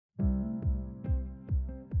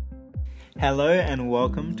Hello and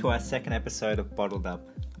welcome to our second episode of Bottled Up.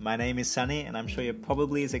 My name is Sunny and I'm sure you're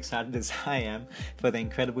probably as excited as I am for the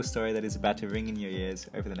incredible story that is about to ring in your ears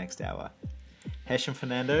over the next hour. Heshem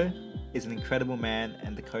Fernando is an incredible man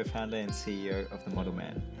and the co-founder and CEO of The Model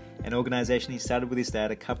Man, an organization he started with his dad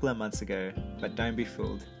a couple of months ago, but don't be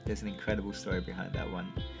fooled, there's an incredible story behind that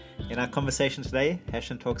one. In our conversation today,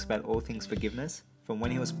 Heshem talks about all things forgiveness, from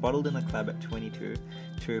when he was bottled in a club at 22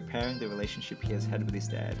 to repairing the relationship he has had with his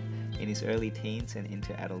dad in his early teens and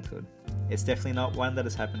into adulthood. It's definitely not one that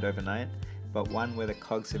has happened overnight, but one where the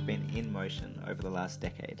cogs have been in motion over the last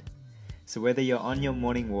decade. So whether you're on your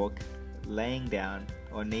morning walk, laying down,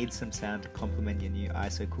 or need some sound to complement your new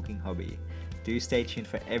ISO cooking hobby, do stay tuned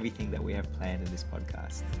for everything that we have planned in this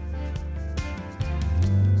podcast.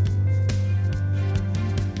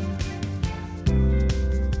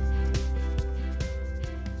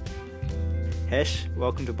 Hesh,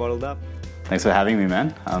 welcome to Bottled Up. Thanks for having me,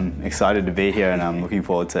 man. I'm excited to be here and I'm looking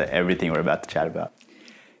forward to everything we're about to chat about.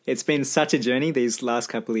 It's been such a journey these last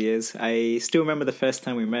couple of years. I still remember the first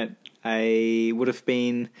time we met. I would have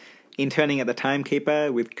been interning at the Timekeeper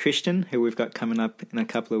with Christian, who we've got coming up in a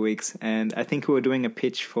couple of weeks. And I think we were doing a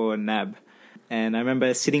pitch for NAB. And I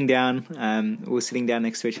remember sitting down, we were sitting down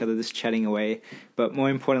next to each other, just chatting away. But more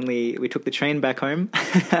importantly, we took the train back home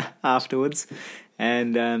afterwards.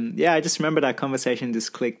 And I just remembered our conversation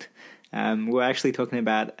just clicked. We were actually talking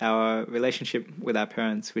about our relationship with our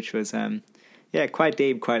parents, which was quite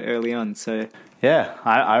deep, quite early on. So yeah,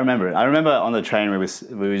 I remember it. I remember on the train we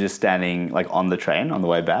were just standing like on the train on the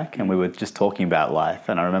way back, and we were just talking about life.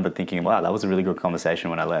 And I remember thinking, wow, that was a really good conversation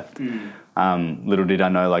when I left. Little did I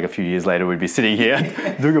know, like a few years later, we'd be sitting here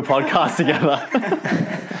doing a podcast together.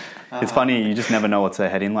 It's funny, you just never know what's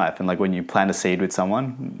ahead in life. And like when you plant a seed with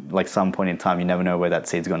someone, like some point in time, you never know where that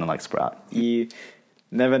seed's going to like sprout. You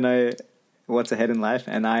never know what's ahead in life.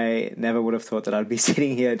 And I never would have thought that I'd be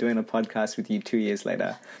sitting here doing a podcast with you 2 years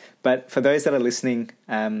later. But for those that are listening,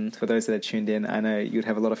 for those that are tuned in, I know you'd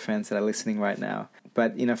have a lot of friends that are listening right now.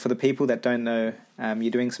 But, you know, for the people that don't know,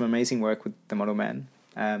 you're doing some amazing work with The Model Man.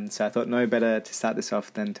 So I thought no better to start this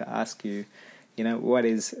off than to ask you, you know, what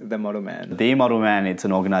is The Model Man? The Model Man, it's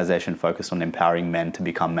an organization focused on empowering men to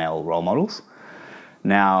become male role models.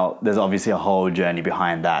 Now, there's obviously a whole journey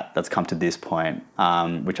behind that's come to this point,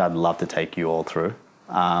 which I'd love to take you all through.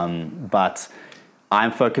 But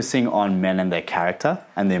I'm focusing on men and their character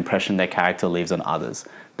and the impression their character leaves on others.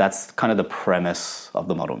 That's kind of the premise of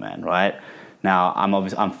The Model Man, right? Now,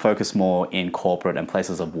 I'm focused more in corporate and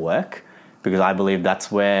places of work, because I believe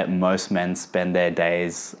that's where most men spend their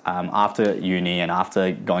days after uni and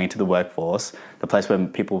after going into the workforce. The place where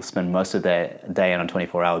people spend most of their day on a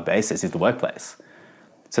 24-hour basis is the workplace.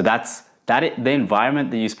 So the environment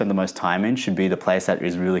that you spend the most time in should be the place that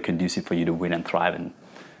is really conducive for you to win and thrive and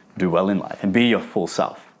do well in life and be your full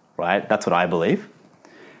self, right? That's what I believe.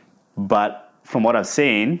 But from what I've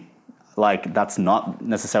seen, like that's not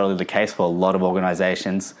necessarily the case for a lot of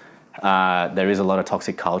organizations. There is a lot of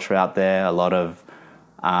toxic culture out there, a lot of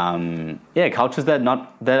cultures that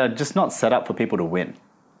are just not set up for people to win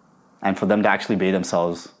and for them to actually be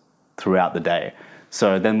themselves throughout the day.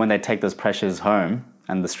 So then when they take those pressures home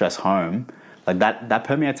and the stress home, like that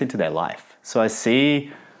permeates into their life. So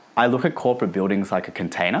I look at corporate buildings like a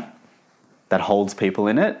container that holds people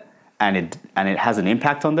in it, and it has an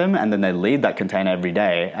impact on them, and then they leave that container every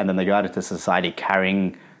day, and then they go out into society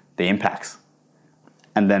carrying the impacts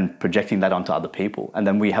and then projecting that onto other people. And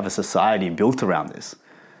then we have a society built around this.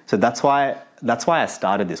 So that's why I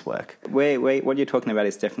started this work. Wait, what you're talking about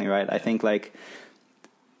is definitely right. I think like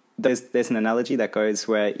there's an analogy that goes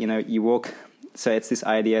where, you know, you walk, so it's this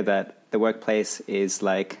idea that the workplace is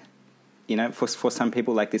like, you know, for some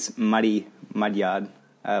people like this mud yard,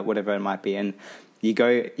 whatever it might be. And you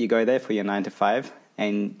go there for your 9 to 5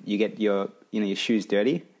 and you get your shoes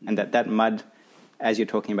dirty, and that mud, as you're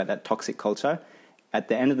talking about that toxic culture, at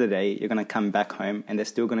the end of the day, you're going to come back home and there's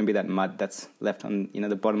still going to be that mud that's left on, you know,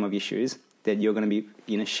 the bottom of your shoes that you're going to be,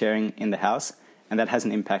 you know, sharing in the house. And that has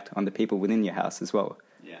an impact on the people within your house as well.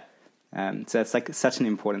 Yeah. So it's like such an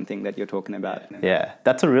important thing that you're talking about. Yeah,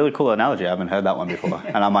 that's a really cool analogy. I haven't heard that one before.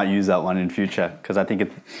 And I might use that one in future because I think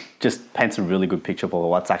it just paints a really good picture for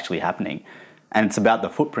what's actually happening. And it's about the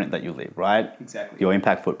footprint that you leave, right? Exactly. Your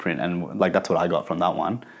impact footprint. And like that's what I got from that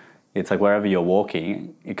one. It's like wherever you're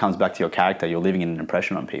walking, it comes back to your character. You're leaving an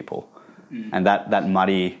impression on people. And that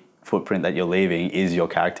muddy footprint that you're leaving is your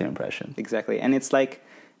character impression. Exactly. And it's like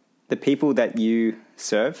the people that you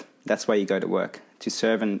serve, that's why you go to work, to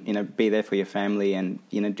serve and, you know, be there for your family and,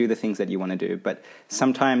 you know, do the things that you want to do. But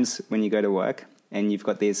sometimes when you go to work and you've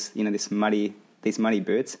got these, you know, these muddy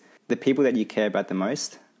boots, the people that you care about the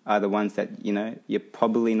most are the ones that, you're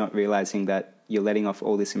probably not realizing that you're letting off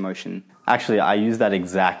all this emotion. Actually, I used that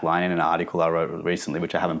exact line in an article I wrote recently,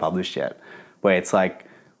 which I haven't published yet, where it's like,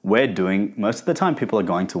 most of the time people are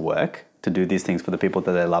going to work to do these things for the people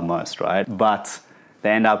that they love most, right? But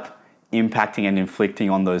they end up impacting and inflicting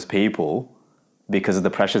on those people because of the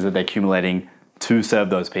pressures that they're accumulating to serve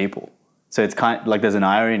those people. So it's kind of like there's an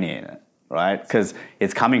irony in it, right? Because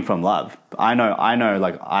it's coming from love. I know,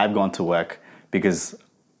 like I've gone to work because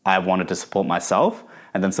I wanted to support myself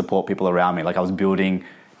and then support people around me. Like I was building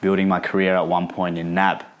my career at one point in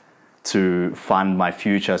NAB to fund my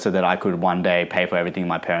future so that I could one day pay for everything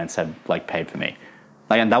my parents had like paid for me.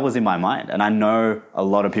 Like, and that was in my mind. And I know a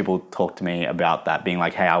lot of people talk to me about that, being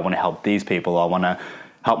like, hey, I want to help these people. I want to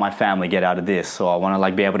help my family get out of this. Or I want to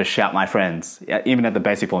like be able to shout my friends, even at the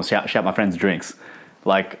basic form, shout my friends' drinks.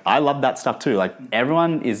 Like, I love that stuff too. Like,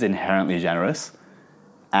 everyone is inherently generous.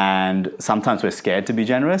 And sometimes we're scared to be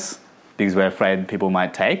generous because we're afraid people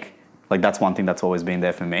might take. Like, that's one thing that's always been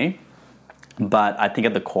there for me. But I think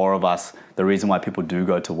at the core of us, the reason why people do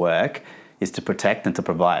go to work is to protect and to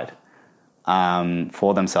provide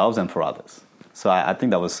for themselves and for others. So I think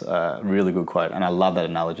that was a really good quote. And I love that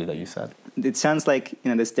analogy that you said. It sounds like,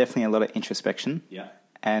 there's definitely a lot of introspection. Yeah.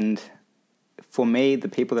 And for me, the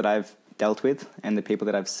people that I've dealt with and the people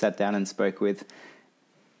that I've sat down and spoke with,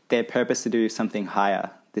 their purpose to do something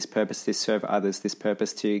higher, this purpose to serve others, this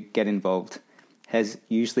purpose to get involved, has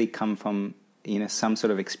usually come from, some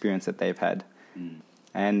sort of experience that they've had.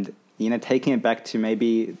 And, taking it back to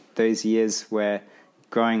maybe those years where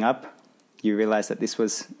growing up, you realized that this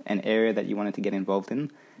was an area that you wanted to get involved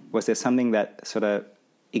in. Was there something that sort of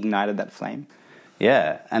ignited that flame?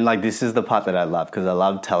 Yeah, and like this is the part that I love because I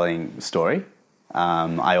love telling story.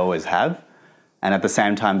 I always have. And at the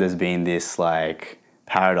same time, there's been this like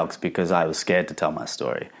paradox because I was scared to tell my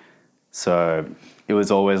story. So it was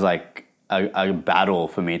always like a battle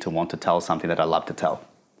for me to want to tell something that I love to tell.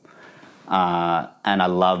 And I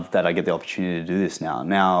love that I get the opportunity to do this now.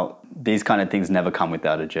 Now, these kind of things never come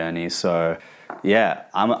without a journey. So yeah,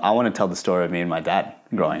 I want to tell the story of me and my dad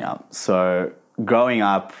growing up. So growing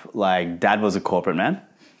up, like dad was a corporate man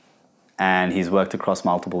and he's worked across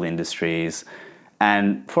multiple industries.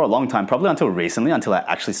 And for a long time, probably until recently, until I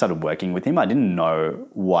actually started working with him, I didn't know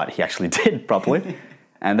what he actually did properly.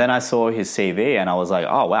 And then I saw his CV and I was like,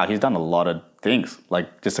 oh, wow, he's done a lot of things,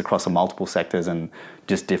 like just across the multiple sectors and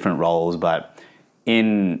just different roles. But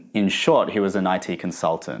in short, he was an IT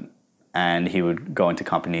consultant and he would go into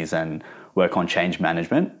companies and work on change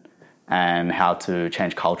management and how to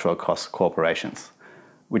change culture across corporations,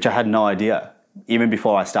 which I had no idea. Even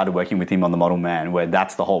before I started working with him on The Model Man, where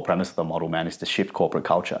that's the whole premise of The Model Man is to shift corporate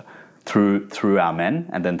culture through our men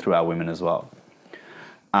and then through our women as well.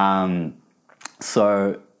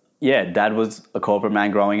 So yeah, dad was a corporate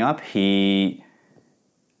man growing up. He,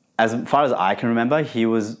 as far as I can remember,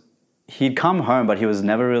 he'd come home, but he was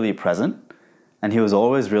never really present and he was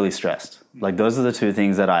always really stressed. Like those are the two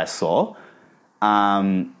things that I saw.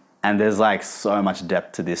 And there's like so much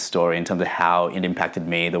depth to this story in terms of how it impacted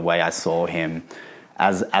me, the way I saw him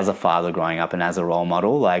as a father growing up and as a role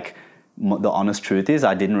model. Like the honest truth is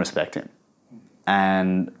I didn't respect him.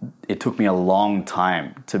 And it took me a long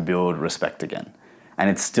time to build respect again. And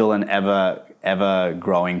it's still an ever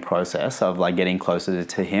growing process of like getting closer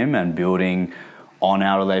to him and building on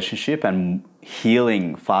our relationship and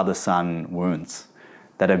healing father-son wounds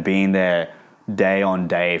that have been there day on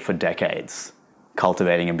day for decades,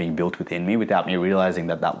 cultivating and being built within me without me realizing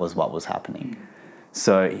that was what was happening.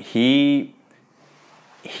 So he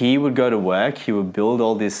would go to work, he would build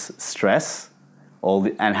all this stress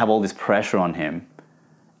and have all this pressure on him.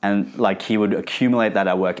 And like he would accumulate that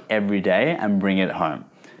at work every day and bring it home.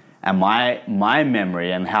 And my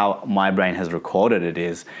memory and how my brain has recorded it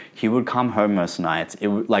is he would come home most nights. It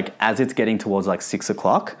would, like as it's getting towards like 6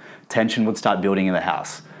 o'clock, tension would start building in the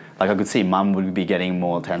house. Like I could see mum would be getting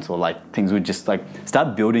more tense or like things would just like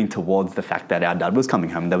start building towards the fact that our dad was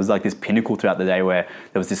coming home. There was like this pinnacle throughout the day where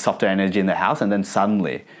there was this softer energy in the house and then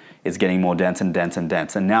suddenly it's getting more dense and dense and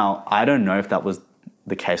dense. And now I don't know if that was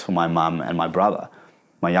the case for my mum and my brother,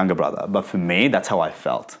 my younger brother. But for me, that's how I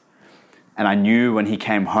felt. And I knew when he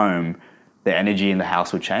came home, the energy in the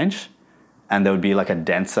house would change and there would be like a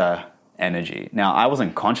denser energy. Now, I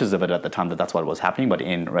wasn't conscious of it at the time that that's what was happening, but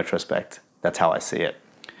in retrospect, that's how I see it.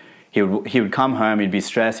 He would come home, he'd be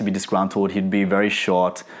stressed, he'd be disgruntled, he'd be very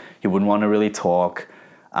short, he wouldn't want to really talk.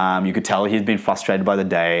 You could tell he'd been frustrated by the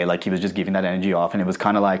day, like he was just giving that energy off. And it was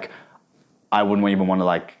kind of like, I wouldn't even want to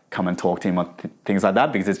like come and talk to him or things like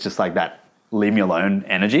that because it's just like that leave me alone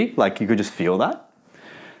energy. Like you could just feel that.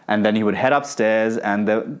 And then he would head upstairs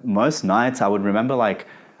and most nights I would remember like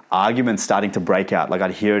arguments starting to break out. Like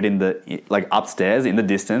I'd hear it like upstairs in the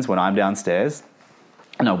distance when I'm downstairs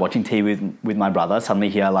and I'm watching TV with my brother, suddenly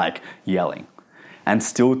hear like yelling. And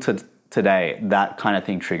still today, that kind of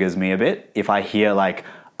thing triggers me a bit. If I hear like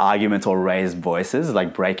arguments or raised voices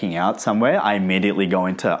like breaking out somewhere, I immediately go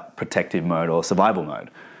into protective mode or survival mode.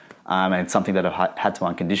 And it's something that I've had to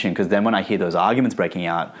uncondition, because then when I hear those arguments breaking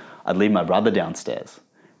out, I'd leave my brother downstairs.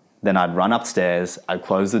 Then I'd run upstairs, I'd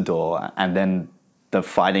close the door, and then the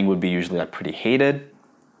fighting would be usually like pretty heated.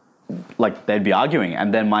 Like they'd be arguing.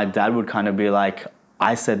 And then my dad would kind of be like,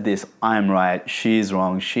 I said this, I'm right, she's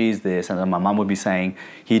wrong, she's this. And then my mum would be saying,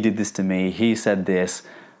 he did this to me, he said this.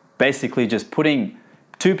 Basically just putting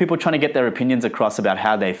two people trying to get their opinions across about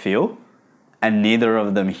how they feel and neither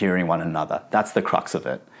of them hearing one another. That's the crux of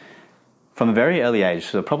it. From a very early age,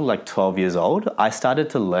 so probably like 12 years old, I started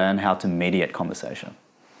to learn how to mediate conversation.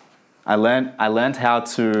 I learned how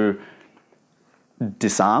to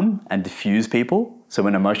disarm and diffuse people. So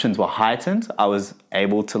when emotions were heightened, I was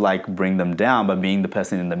able to like bring them down by being the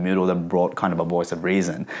person in the middle that brought kind of a voice of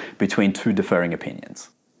reason between two differing opinions.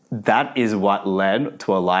 That is what led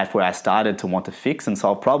to a life where I started to want to fix and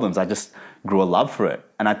solve problems. I just grew a love for it.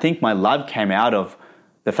 And I think my love came out of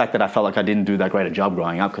the fact that I felt like I didn't do that great a job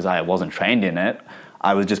growing up because I wasn't trained in it.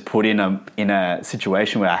 I was just put in a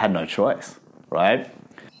situation where I had no choice, right?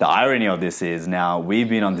 The irony of this is now we've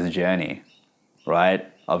been on this journey, right,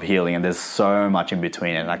 of healing, and there's so much in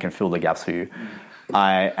between, and I can fill the gaps for you.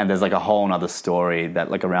 And there's like a whole nother story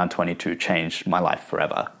that like around 22 changed my life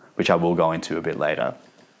forever, which I will go into a bit later.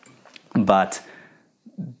 But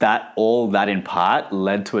all that in part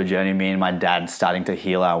led to a journey, me and my dad starting to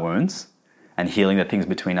heal our wounds and healing the things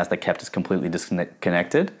between us that kept us completely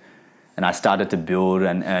disconnected. And I started to build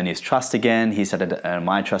and earn his trust again. He started to earn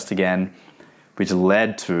my trust again, which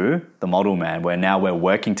led to the Model Man, where now we're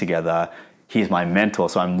working together. He's my mentor,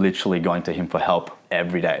 so I'm literally going to him for help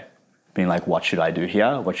every day, being like, what should I do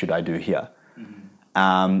here? What should I do here?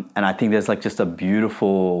 Mm-hmm. And I think there's like just a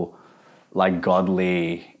beautiful, like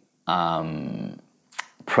godly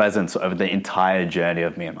presence over the entire journey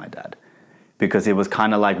of me and my dad. Because it was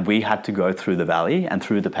kind of like we had to go through the valley and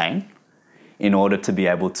through the pain in order to be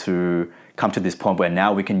able to come to this point where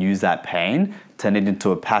now we can use that pain, turn it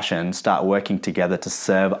into a passion, start working together to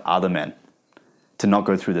serve other men, to not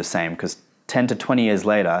go through the same. Because 10 to 20 years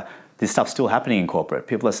later, this stuff's still happening in corporate.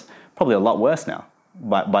 People are probably a lot worse now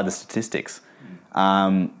by the statistics.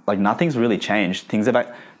 Like nothing's really changed. Things about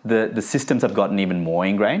the systems have gotten even more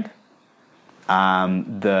ingrained.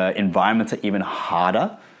 The environments are even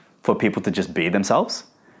harder for people to just be themselves.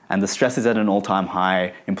 And the stress is at an all-time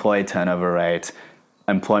high, employee turnover rate,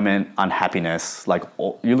 employment unhappiness. Like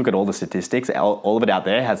you look at all the statistics, all of it out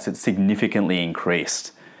there has significantly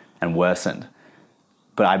increased and worsened.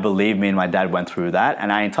 But I believe me and my dad went through that,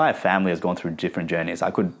 and our entire family has gone through different journeys.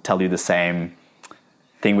 I could tell you the same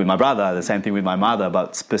thing with my brother, the same thing with my mother,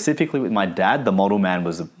 but specifically with my dad, the Model Man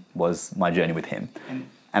was my journey with him.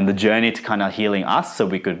 And the journey to kind of healing us so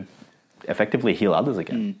we could effectively heal others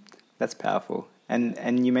again. That's powerful.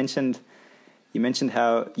 And you mentioned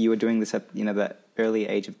how you were doing this at the early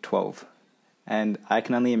age of 12. And I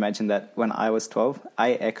can only imagine that when I was 12,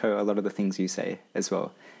 I echo a lot of the things you say as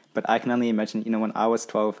well. But I can only imagine, when I was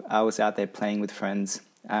 12, I was out there playing with friends,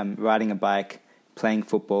 riding a bike, playing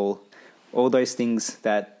football, all those things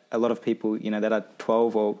that a lot of people, that are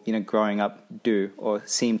 12 or, growing up do or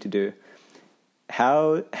seem to do.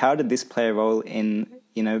 How did this play a role in,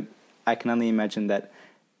 I can only imagine that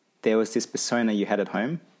there was this persona you had at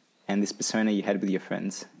home and this persona you had with your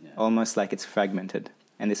friends, almost like it's fragmented.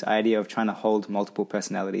 And this idea of trying to hold multiple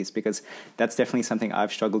personalities, because that's definitely something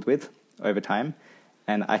I've struggled with over time.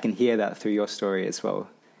 And I can hear that through your story as well.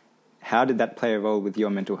 How did that play a role with your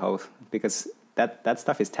mental health? Because that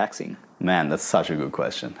stuff is taxing. Man, that's such a good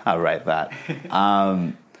question. I rate that.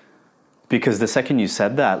 Because the second you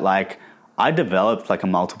said that, like, I developed like a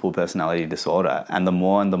multiple personality disorder. And the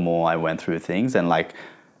more I went through things and like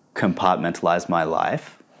compartmentalized my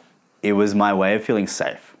life, it was my way of feeling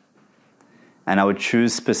safe. And I would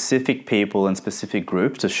choose specific people and specific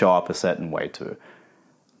groups to show up a certain way to.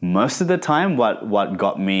 Most of the time, what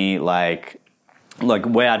got me like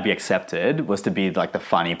where I'd be accepted was to be like the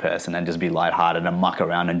funny person and just be lighthearted and muck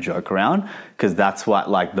around and joke around, because that's what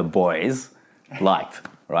like the boys liked,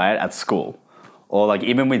 right, at school. Or like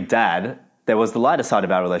even with dad, there was the lighter side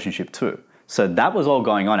of our relationship too. So that was all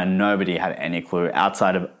going on and nobody had any clue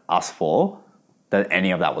outside of us four that any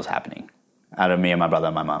of that was happening, out of me and my brother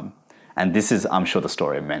and my mum. And this is, I'm sure, the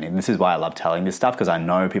story of many. This is why I love telling this stuff, because I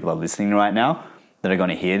know people are listening right now that are going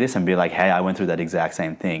to hear this and be like, hey, I went through that exact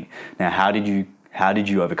same thing. Now, how did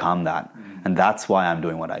you overcome that? And that's why I'm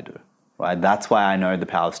doing what I do, right? That's why I know the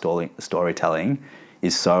power of storytelling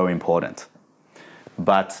is so important.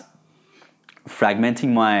 But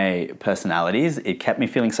fragmenting my personalities, it kept me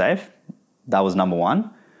feeling safe. That was number one.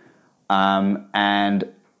 And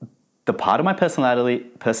the part of my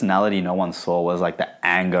personality no one saw was like the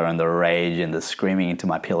anger and the rage and the screaming into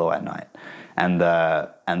my pillow at night, and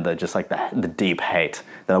the just like the deep hate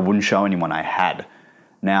that I wouldn't show anyone I had.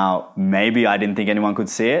 Now, maybe I didn't think anyone could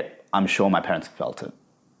see it. I'm sure my parents felt it,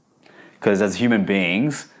 because as human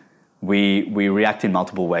beings, we react in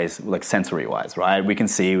multiple ways, like sensory wise, right? We can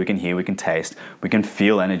see, we can hear, we can taste, we can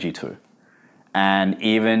feel energy too. And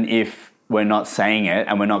even if we're not saying it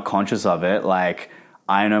and we're not conscious of it, like,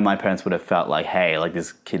 I know my parents would have felt like, hey, like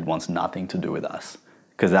this kid wants nothing to do with us,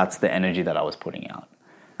 because that's the energy that I was putting out.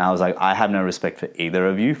 And I was like, I have no respect for either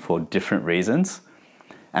of you for different reasons.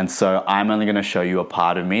 And so I'm only going to show you a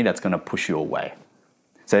part of me that's going to push you away.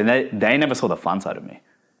 So they never saw the fun side of me.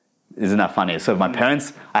 Isn't that funny? So my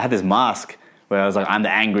parents, I had this mask where I was like, I'm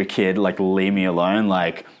the angry kid, like leave me alone.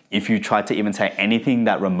 Like if you try to even say anything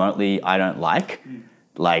that remotely I don't like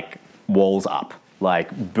walls up.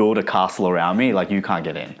 Like build a castle around me, like you can't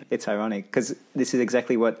get in. It's ironic because this is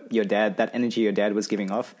exactly what that energy your dad was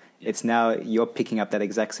giving off. It's now you're picking up that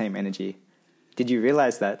exact same energy. Did you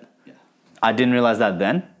realize that? Yeah. I didn't realize that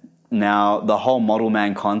then. Now, the whole model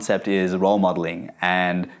man concept is role modeling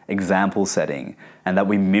and example setting, and that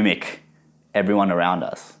we mimic everyone around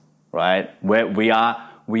us, right? We are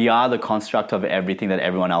the construct of everything that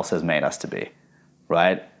everyone else has made us to be,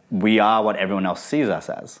 right? We are what everyone else sees us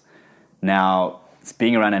as. Now,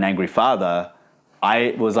 being around an angry father,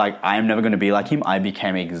 I was like, I'm never going to be like him. I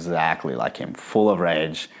became exactly like him, full of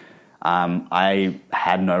rage. I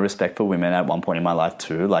had no respect for women at one point in my life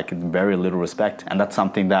too, like very little respect. And that's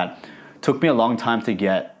something that took me a long time to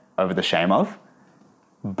get over the shame of.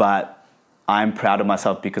 But I'm proud of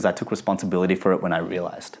myself because I took responsibility for it when I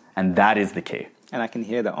realized. And that is the key. And I can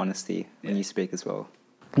hear the honesty when you speak as well.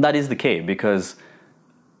 That is the key, because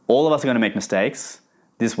all of us are going to make mistakes.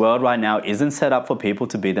 This world right now isn't set up for people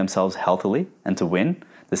to be themselves healthily and to win.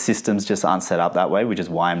 The systems just aren't set up that way, which is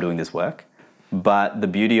why I'm doing this work. But the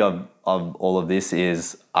beauty of all of this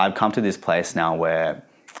is I've come to this place now where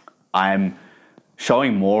I'm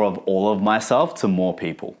showing more of all of myself to more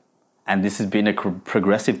people. And this has been a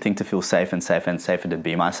progressive thing to feel safe and safer and safer to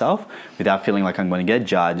be myself without feeling like I'm going to get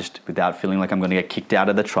judged, without feeling like I'm going to get kicked out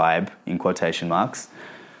of the tribe, in quotation marks,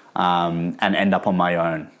 and end up on my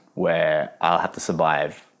own where I'll have to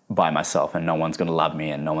survive by myself and no one's going to love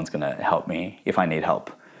me and no one's going to help me if I need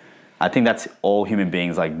help. I think that's all human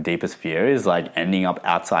beings' like deepest fear is like ending up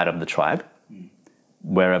outside of the tribe,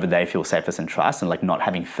 wherever they feel safest and trust, and like not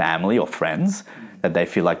having family or friends that they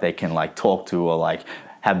feel like they can like talk to or like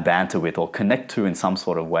have banter with or connect to in some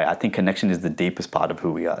sort of way. I think connection is the deepest part of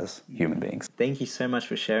who we are as human beings. Thank you so much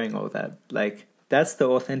for sharing all that. Like that's the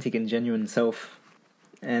authentic and genuine self.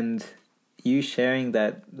 And you sharing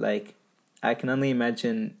that, like, I can only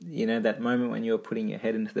imagine, you know, that moment when you were putting your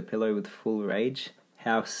head into the pillow with full rage,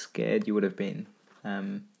 how scared you would have been,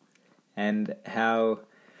 and how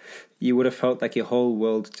you would have felt like your whole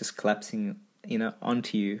world just collapsing, you know,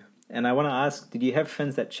 onto you. And I want to ask, did you have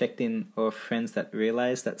friends that checked in or friends that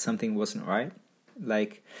realized that something wasn't right?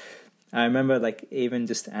 Like, I remember, like, even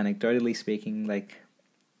just anecdotally speaking, like,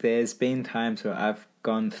 there's been times where I've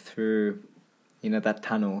gone through, you know, that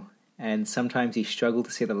tunnel, and sometimes you struggle to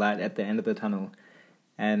see the light at the end of the tunnel.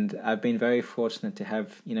 And I've been very fortunate to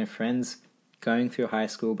have, you know, friends going through high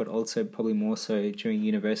school, but also probably more so during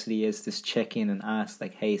university years, just check in and ask,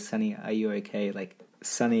 like, hey, Sonny, are you okay? Like,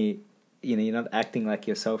 Sonny, you know, you're not acting like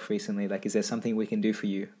yourself recently. Like, is there something we can do for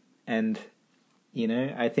you? And, you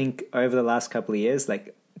know, I think over the last couple of years,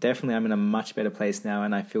 like, definitely I'm in a much better place now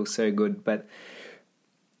and I feel so good. But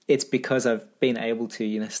it's because I've been able to,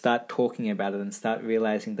 you know, start talking about it and start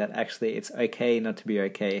realizing that actually it's okay not to be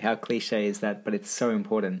okay. How cliche is that? But it's so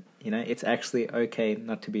important. You know, it's actually okay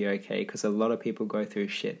not to be okay because a lot of people go through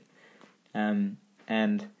shit. And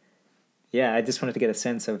yeah, I just wanted to get a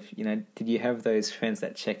sense of, you know, did you have those friends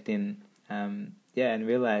that checked in, and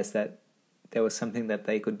realized that there was something that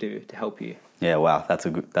they could do to help you? Yeah, wow, that's a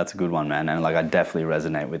good one, man. And like, I definitely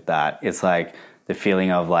resonate with that. It's like the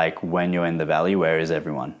feeling of like when you're in the valley, where is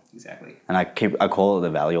everyone? Exactly. And I call it the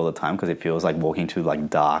valley all the time because it feels like walking through like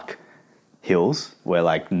dark hills where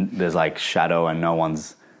like there's like shadow and no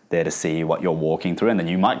one's there to see what you're walking through. And then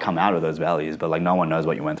you might come out of those valleys, but like no one knows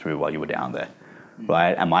what you went through while you were down there,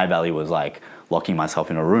 right? And my valley was like locking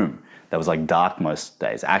myself in a room that was like dark most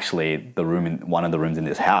days. Actually, one of the rooms in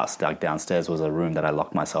this house, like downstairs, was a room that I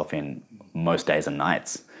locked myself in most days and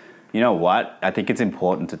nights. you know what? I think it's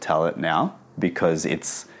important to tell it now because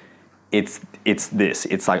it's this.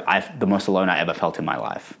 It's like the most alone I ever felt in my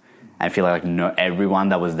life. I feel like no, everyone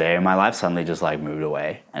that was there in my life suddenly just like moved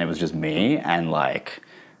away, and it was just me, and like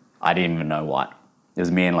I didn't even know what. It was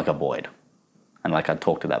me and like a void, and like I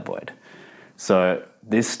talked to that void. So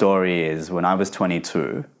this story is when I was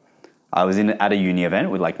 22, I was at a uni event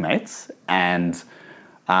with like mates, and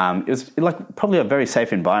it was like probably a very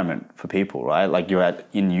safe environment for people, right? Like you're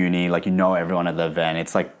in uni, like you know everyone at the event.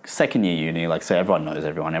 It's like second year uni, like so everyone knows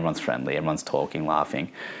everyone, everyone's friendly, everyone's talking,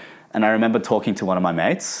 laughing. And I remember talking to one of my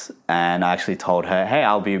mates, and I actually told her, hey,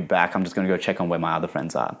 I'll be back. I'm just going to go check on where my other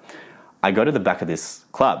friends are. I go to the back of this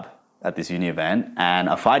club at this uni event, and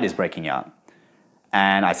a fight is breaking out.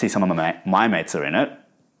 And I see some of my mates are in it.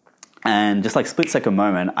 And just like split-second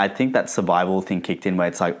moment, I think that survival thing kicked in where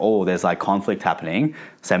it's like, oh, there's like conflict happening,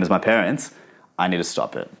 same as my parents. I need to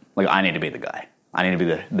stop it. Like I need to be the guy. I need to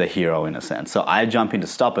be the hero in a sense. So I jump in to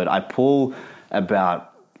stop it. I pull about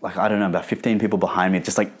 15 people behind me,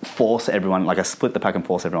 just like force everyone, like I split the pack and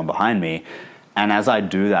force everyone behind me. And as I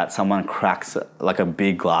do that, someone cracks like a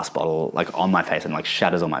big glass bottle like on my face and like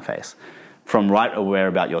shatters on my face. From right where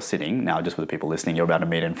about you're sitting, now just for the people listening, you're about a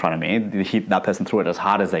meter in front of me, that person threw it as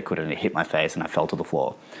hard as they could and it hit my face and I fell to the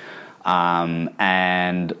floor.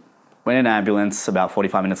 And went in an ambulance about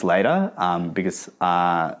 45 minutes later because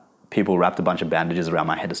people wrapped a bunch of bandages around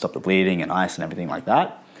my head to stop the bleeding and ice and everything like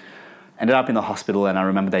that. Ended up in the hospital, and I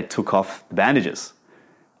remember they took off the bandages.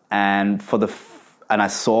 And I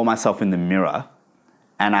saw myself in the mirror,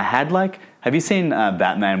 and I had like, have you seen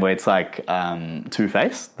Batman where it's like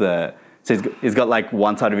Two-Face? So he's got like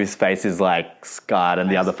one side of his face is like scarred and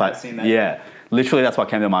the other face. Yeah. Literally that's what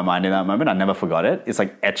came to my mind in that moment. I never forgot it. It's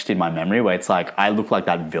like etched in my memory where it's like, I look like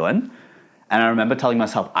that villain. And I remember telling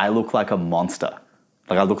myself, I look like a monster.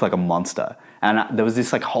 Like I look like a monster. And there was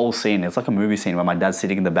this like whole scene, it's like a movie scene where my dad's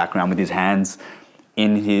sitting in the background with his hands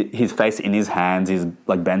in his face in his hands, he's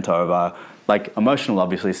like bent over, like emotional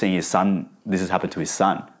obviously seeing his son, this has happened to his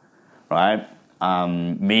son, right?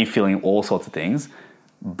 Me feeling all sorts of things,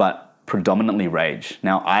 but predominantly rage.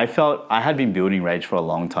 Now I had been building rage for a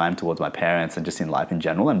long time towards my parents and just in life in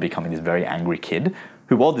general and becoming this very angry kid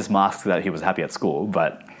who wore this mask that he was happy at school,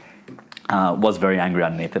 but was very angry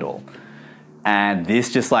underneath it all. And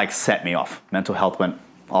this just like set me off. Mental health went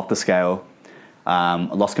off the scale. I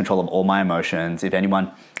lost control of all my emotions. If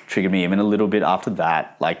anyone triggered me even a little bit after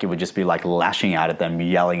that, like it would just be like lashing out at them,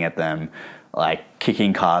 yelling at them, like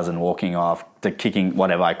kicking cars and walking off, kicking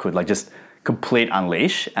whatever I could, like just complete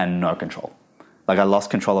unleash and no control. Like I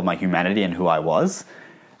lost control of my humanity and who I was.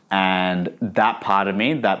 And that part of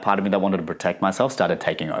me that wanted to protect myself started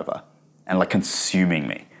taking over and like consuming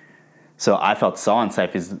me. So I felt so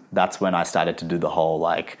unsafe. That's when I started to do the whole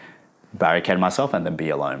like barricade myself and then be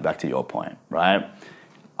alone, back to your point, right?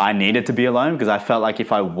 I needed to be alone because I felt like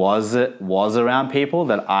if I was around people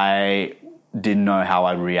that I didn't know how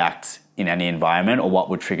I'd react in any environment or what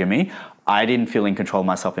would trigger me. I didn't feel in control of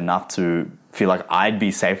myself enough to feel like I'd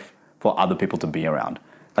be safe for other people to be around.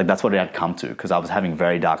 Like that's what it had come to because I was having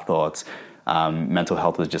very dark thoughts. Mental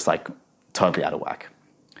health was just like totally out of whack.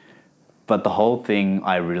 But the whole thing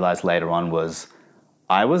I realized later on was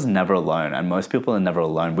I was never alone, and most people are never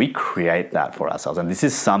alone. We create that for ourselves. And this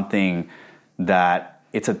is something that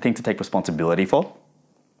it's a thing to take responsibility for.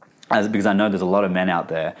 Because I know there's a lot of men out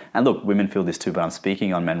there, and look, women feel this too, but I'm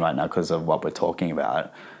speaking on men right now because of what we're talking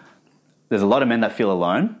about. There's a lot of men that feel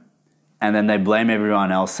alone, and then they blame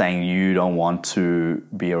everyone else saying, you don't want to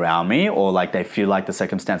be around me, or like they feel like the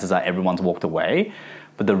circumstances are everyone's walked away.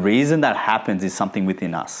 But the reason that happens is something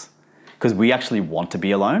within us. Because we actually want to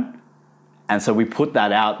be alone. And so we put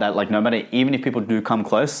that out that like no matter, even if people do come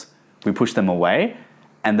close, we push them away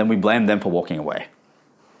and then we blame them for walking away,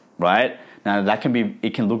 right? Now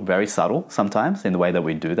it can look very subtle sometimes in the way that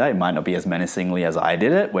we do that. It might not be as menacingly as I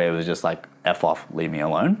did it, where it was just like, F off, leave me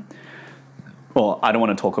alone. Or I don't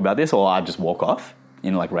want to talk about this, or I just walk off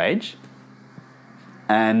in like rage.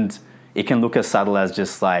 And it can look as subtle as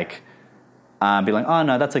just like, be like, oh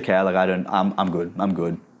no, that's okay. Like I'm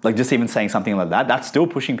good. Like just even saying something like that, that's still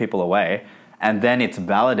pushing people away. And then it's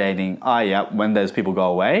validating, when those people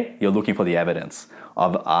go away, you're looking for the evidence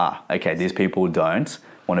of, okay, these people don't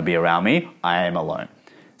want to be around me, I am alone.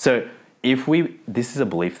 So this is a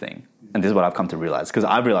belief thing. And this is what I've come to realize, because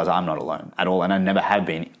I've realized I'm not alone at all, and I never have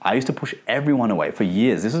been. I used to push everyone away for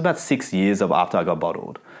years. This was about 6 years after I got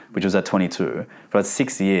bottled, which was at 22. For about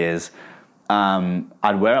 6 years,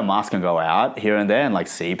 I'd wear a mask and go out here and there and like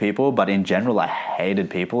see people, but in general, I hated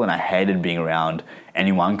people and I hated being around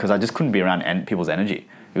anyone because I just couldn't be around people's energy.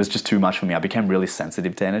 It was just too much for me. I became really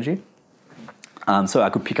sensitive to energy. So I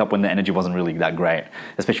could pick up when the energy wasn't really that great,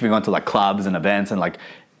 especially going to like clubs and events and like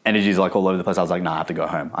energy's like all over the place. I was like, nah, I have to go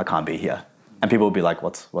home. I can't be here. And people would be like,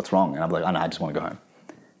 what's wrong? And I'm like, oh no, I just want to go home.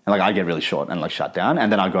 And like I get really short and like shut down.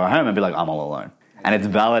 And then I go home and be like, I'm all alone. And it's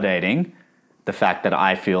validating the fact that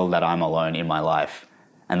I feel that I'm alone in my life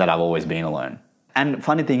and that I've always been alone. And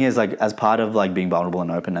funny thing is, like, as part of like being vulnerable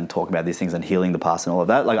and open and talk about these things and healing the past and all of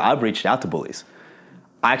that, like I've reached out to bullies.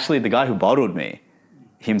 Actually, the guy who bottled me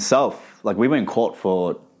himself, like we were in court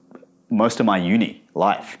for most of my uni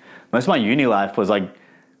life. Most of my uni life was like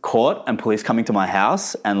court and police coming to my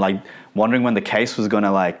house and like wondering when the case was going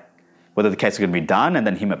to like, whether the case was going to be done, and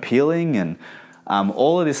then him appealing and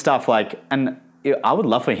all of this stuff. Like, and I would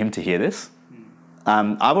love for him to hear this.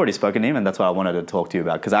 I've already spoken to him, and that's what I wanted to talk to you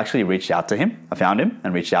about, because I actually reached out to him. I found him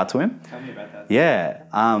and reached out to him. Tell me about that. Yeah,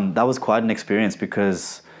 that was quite an experience,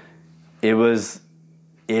 because it was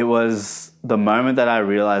the moment that I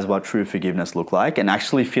realized what true forgiveness looked like, and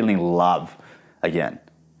actually feeling love again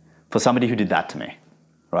for somebody who did that to me,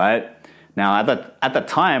 right? Now, at that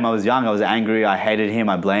time, I was young, I was angry, I hated him,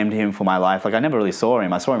 I blamed him for my life. Like, I never really saw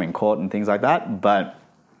him. I saw him in court and things like that, but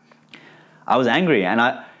I was angry,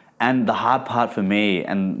 and the hard part for me,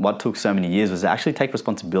 and what took so many years, was to actually take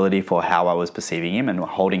responsibility for how I was perceiving him and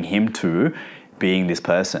holding him to being this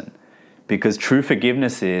person. Because true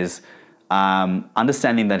forgiveness is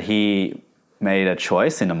understanding that he made a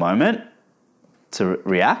choice in a moment to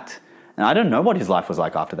react. And I don't know what his life was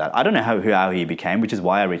like after that. I don't know how he became, which is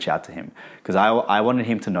why I reached out to him. Because I wanted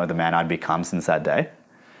him to know the man I'd become since that day.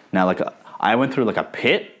 Now, like, I went through like a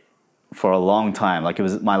pit for a long time. Like, it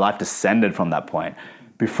was, my life descended from that point.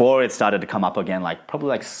 Before it started to come up again, like probably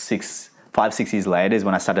like 5-6 years later is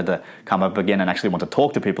when I started to come up again and actually want to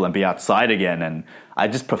talk to people and be outside again. And I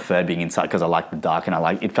just preferred being inside because I liked the dark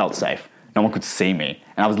and it felt safe. No one could see me.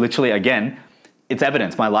 And I was literally, again, it's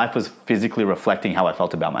evidence. My life was physically reflecting how I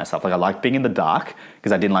felt about myself. Like, I liked being in the dark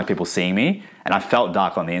because I didn't like people seeing me, and I felt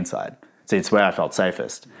dark on the inside. So it's where I felt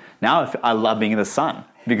safest. Now I love being in the sun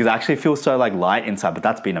because I actually feel so like light inside, but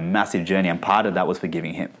that's been a massive journey, and part of that was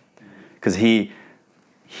forgiving him. Because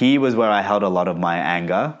he was where I held a lot of my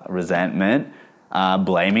anger, resentment,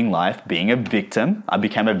 blaming life, being a victim. I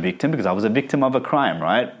became a victim because I was a victim of a crime,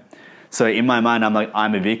 right? So in my mind, I'm like,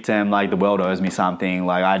 I'm a victim, like the world owes me something,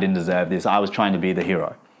 like I didn't deserve this. I was trying to be the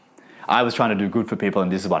hero. I was trying to do good for people,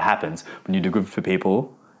 and this is what happens. When you do good for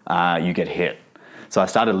people, you get hit. So I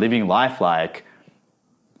started living life like,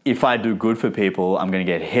 if I do good for people, I'm going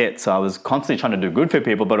to get hit. So I was constantly trying to do good for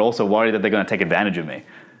people, but also worried that they're going to take advantage of me.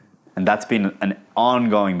 And that's been an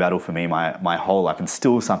ongoing battle for me my whole life, and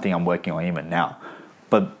still something I'm working on even now.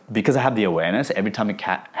 But because I have the awareness, every time it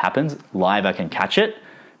happens, live I can catch it,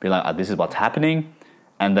 be like, oh, this is what's happening,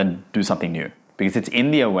 and then do something new. Because it's in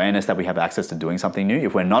the awareness that we have access to doing something new.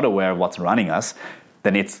 If we're not aware of what's running us,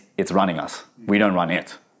 then it's running us. We don't run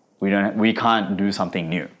it. We can't do something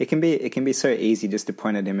new. It can be so easy just to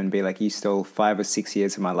point at him and be like, you stole 5 or 6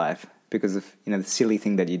 years of my life because of the silly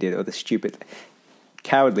thing that you did, or the stupid,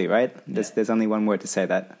 cowardly, right? Yeah. There's only one word to say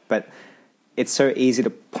that. But it's so easy to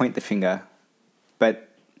point the finger. But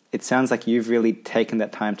it sounds like you've really taken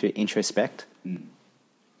that time to introspect. Mm.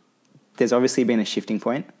 There's obviously been a shifting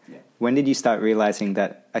point. Yeah. When did you start realizing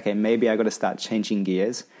that, okay, maybe I got to start changing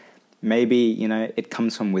gears? Maybe, it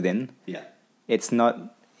comes from within. Yeah. It's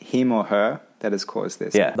not him or her that has caused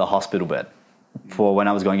this. Yeah, the hospital bed. For when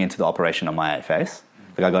I was going into the operation on my face,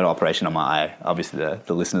 like I got an operation on my eye. Obviously,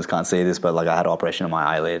 the listeners can't see this, but like I had an operation on my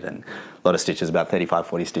eyelid and a lot of stitches, about 35,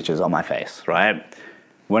 40 stitches on my face, right?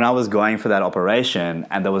 When I was going for that operation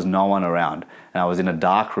and there was no one around, and I was in a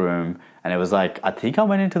dark room, and it was like, I think I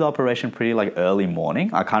went into the operation pretty like early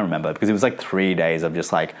morning. I can't remember, because it was like 3 days of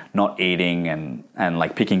just like not eating and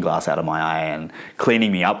like picking glass out of my eye and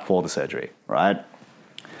cleaning me up for the surgery, right?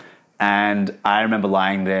 And I remember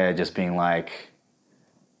lying there just being like,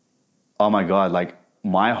 oh my God, like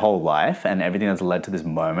my whole life and everything that's led to this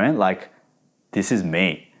moment, like this is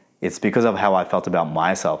me. It's because of how I felt about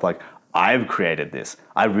myself. Like I've created this.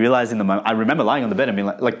 I realized in the moment, I remember lying on the bed and being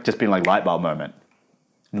like just being like light bulb moment.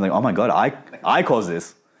 And like, oh my God, I caused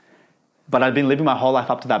this. But I'd been living my whole life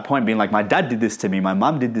up to that point being like, my dad did this to me, my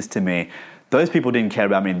mum did this to me, those people didn't care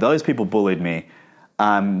about me, those people bullied me,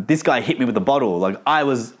 this guy hit me with a bottle, like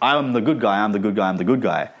I'm the good guy, I'm the good guy, I'm the good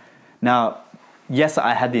guy. Now, yes,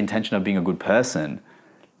 I had the intention of being a good person,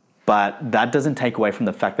 but that doesn't take away from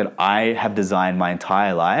the fact that I have designed my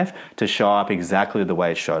entire life to show up exactly the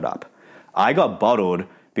way it showed up. I got bottled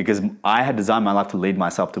because I had designed my life to lead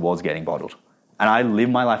myself towards getting bottled. And I live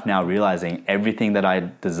my life now realizing everything that I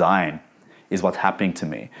design is what's happening to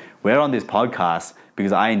me. We're on this podcast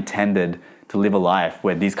because I intended to live a life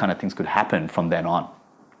where these kind of things could happen from then on.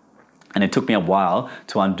 And it took me a while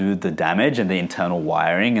to undo the damage and the internal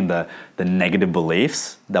wiring and the negative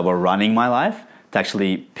beliefs that were running my life, to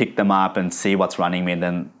actually pick them up and see what's running me and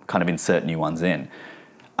then kind of insert new ones in.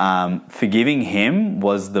 Forgiving him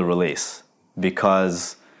was the release,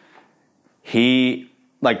 because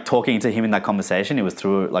talking to him in that conversation, it was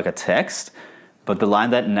through like a text, but the line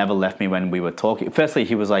that never left me when we were talking, firstly,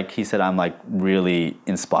 he said, I'm like really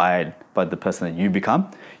inspired by the person that you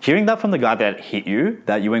become. Hearing that from the guy that hit you,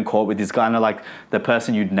 that you were in court with, this kind of like the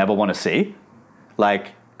person you'd never want to see,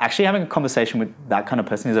 like actually having a conversation with that kind of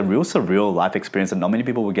person is a real surreal life experience that not many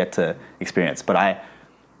people will get to experience. But I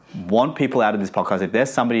want people out of this podcast, if there's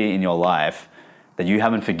somebody in your life that you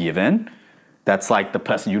haven't forgiven, that's like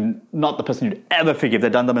not the person you'd ever forgive,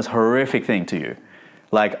 that done the most horrific thing to you.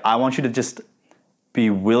 Like, I want you to just be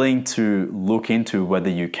willing to look into whether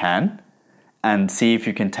you can and see if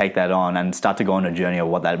you can take that on and start to go on a journey of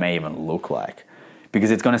what that may even look like.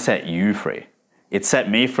 Because it's going to set you free. It set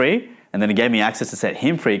me free, and then it gave me access to set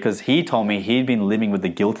him free, because he told me he'd been living with the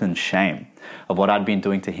guilt and shame of what I'd been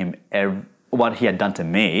doing to him, what he had done to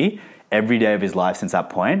me every day of his life since that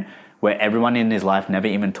point, where everyone in his life never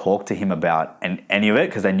even talked to him about any of it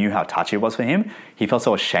because they knew how touchy it was for him. He felt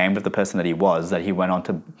so ashamed of the person that he was that he went on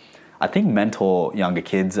to, I think, mentor younger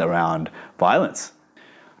kids around violence.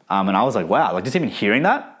 And I was like, wow, like just even hearing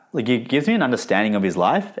that, like it gives me an understanding of his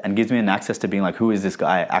life and gives me an access to being like, who is this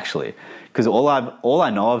guy actually? Because all I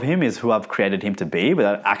know of him is who I've created him to be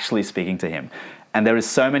without actually speaking to him. And there is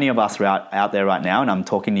so many of us out there right now, and I'm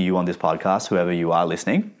talking to you on this podcast, whoever you are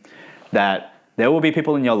listening, that there will be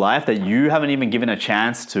people in your life that you haven't even given a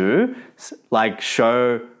chance to like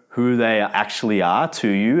show who they actually are to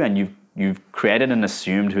you, and you've created and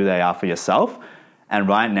assumed who they are for yourself. And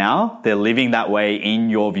right now, they're living that way in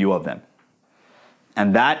your view of them.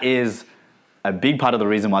 And that is a big part of the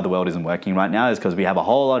reason why the world isn't working right now, is because we have a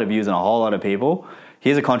whole lot of views and a whole lot of people.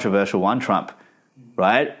 Here's a controversial one, Trump,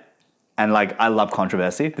 right? And like, I love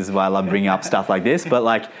controversy. This is why I love bringing up stuff like this. But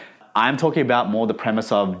like, I'm talking about more the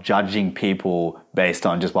premise of judging people based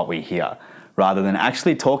on just what we hear, rather than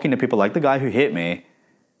actually talking to people like the guy who hit me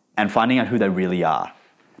and finding out who they really are.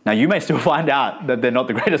 Now, you may still find out that they're not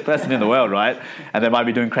the greatest person in the world, right? And they might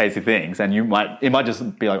be doing crazy things. And it might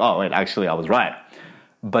just be like, oh, wait, actually, I was right.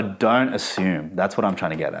 But don't assume. That's what I'm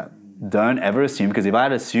trying to get at. Don't ever assume, because if I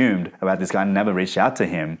had assumed about this guy and never reached out to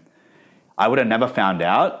him, I would have never found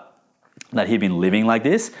out that he'd been living like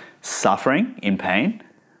this, suffering in pain.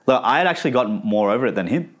 Look, I had actually gotten more over it than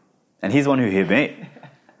him. And he's the one who hit me.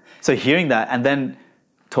 So hearing that and then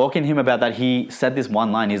talking to him about that, he said this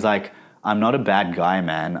one line. He's like, I'm not a bad guy,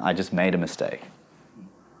 man. I just made a mistake.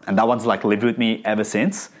 And that one's like lived with me ever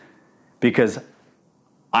since, because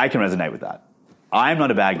I can resonate with that. I'm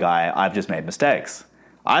not a bad guy. I've just made mistakes.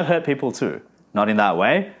 I've hurt people too. Not in that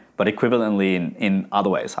way, but equivalently in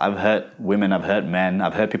other ways. I've hurt women. I've hurt men.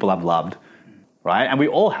 I've hurt people I've loved, right? And we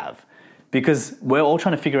all have, because we're all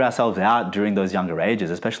trying to figure ourselves out during those younger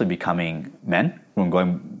ages, especially becoming men,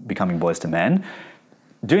 becoming boys to men.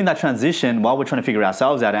 Doing that transition while we're trying to figure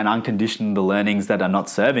ourselves out and uncondition the learnings that are not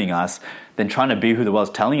serving us, then trying to be who the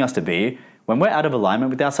world's telling us to be, when we're out of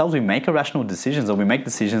alignment with ourselves, we make irrational decisions, or we make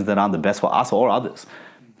decisions that aren't the best for us or others.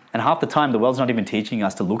 And half the time, the world's not even teaching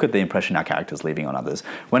us to look at the impression our character's leaving on others.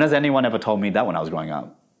 When has anyone ever told me that when I was growing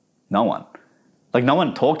up? No one. Like, no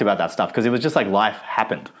one talked about that stuff, because it was just like life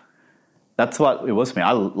happened. That's what it was for me.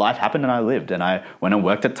 Life happened and I lived. And I went and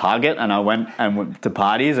worked at Target, and I went to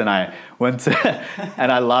parties, and I went to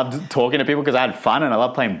and I loved talking to people because I had fun, and I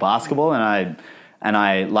loved playing basketball, and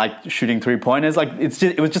I liked shooting 3-pointers. Like,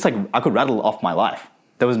 it was just like I could rattle off my life.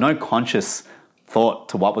 There was no conscious thought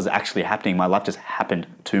to what was actually happening. My life just happened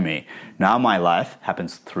to me. Now my life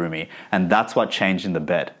happens through me. And that's what changed in the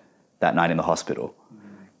bed that night in the hospital.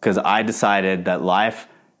 Because I decided that life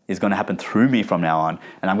is going to happen through me from now on,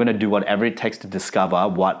 and I'm going to do whatever it takes to discover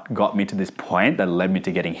what got me to this point that led me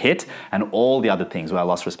to getting hit, and all the other things where I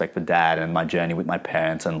lost respect for dad, and my journey with my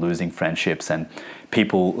parents, and losing friendships, and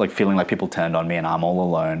people, like feeling like people turned on me and I'm all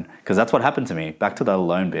alone, because that's what happened to me. Back to the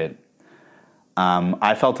alone bit.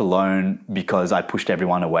 I felt alone because I pushed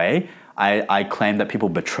everyone away. I claimed that people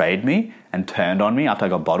betrayed me and turned on me after I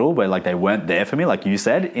got bottled, where like they weren't there for me, like you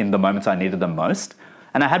said, in the moments I needed them most.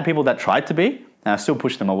 And I had people that tried to be, and I still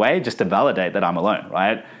push them away just to validate that I'm alone,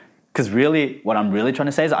 right? Because really, what I'm really trying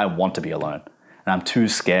to say is I want to be alone. And I'm too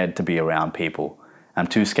scared to be around people. I'm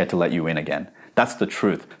too scared to let you in again. That's the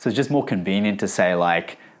truth. So it's just more convenient to say,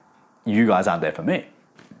 like, you guys aren't there for me.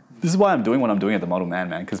 This is why I'm doing what I'm doing at the Model Man,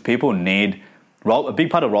 because people need... a big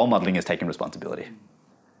part of role modeling is taking responsibility.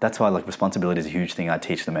 that's why like responsibility is a huge thing I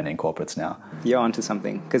teach the men in corporates now. You're onto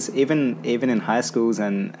something, because even in high schools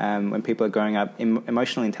and when people are growing up,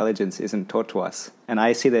 emotional intelligence isn't taught to us. And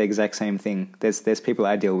I see the exact same thing. There's people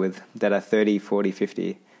I deal with that are 30, 40,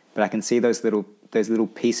 50, but I can see those little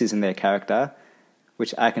pieces in their character,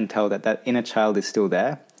 which I can tell that inner child is still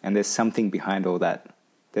there, and there's something behind all that.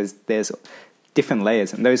 There's different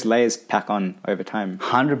layers, and those layers pack on over time.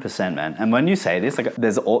 100%, man. And when you say this, like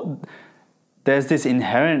there's this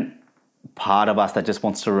inherent part of us that just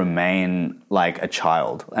wants to remain like a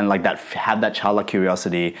child and like that, have that childlike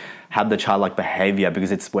curiosity, have the childlike behavior,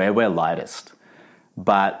 because it's where we're lightest.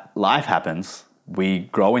 But life happens. We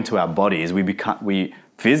grow into our bodies. We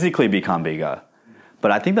physically become bigger.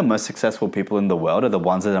 But I think the most successful people in the world are the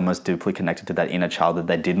ones that are most deeply connected to that inner child that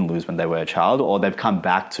they didn't lose when they were a child, or they've come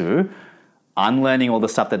back to unlearning all the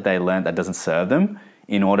stuff that they learned that doesn't serve them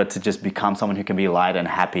in order to just become someone who can be light and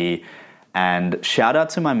happy. And shout out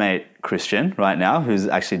to my mate Christian right now, who's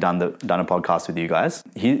actually done a podcast with you guys.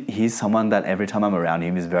 He's someone that every time I'm around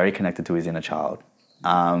him is very connected to his inner child.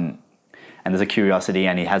 And there's a curiosity,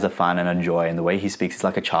 and he has a fun and a joy, and the way he speaks is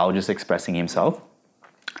like a child just expressing himself.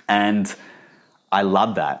 And I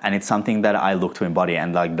love that. And it's something that I look to embody,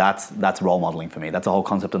 and like that's role modeling for me. That's the whole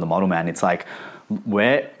concept of the model man. It's like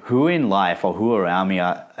who in life or who around me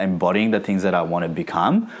are embodying the things that I want to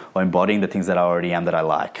become, or embodying the things that I already am that I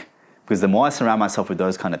like. Because the more I surround myself with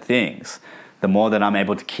those kind of things, the more that I'm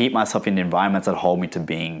able to keep myself in environments that hold me to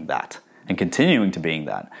being that and continuing to being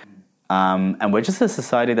that. And we're just a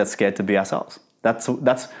society that's scared to be ourselves. That's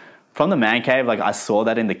from the man cave. Like I saw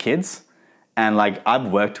that in the kids, and like I've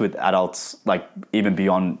worked with adults, like even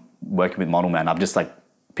beyond working with Model Man. I've just like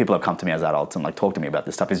people have come to me as adults and like talk to me about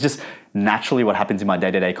this stuff. It's just naturally what happens in my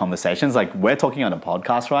day-to-day conversations. Like we're talking on a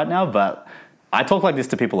podcast right now, but I talk like this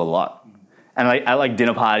to people a lot. And like at like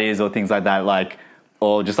dinner parties or things like that, like,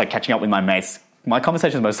 or just like catching up with my mates, my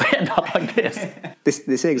conversations mostly end up like this. This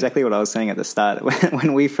is exactly what I was saying at the start.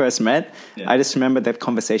 When we first met, I just remember that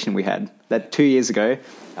conversation we had. That 2 years ago,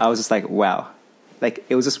 I was just like, wow. Like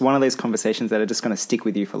it was just one of those conversations that are just going to stick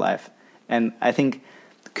with you for life. And I think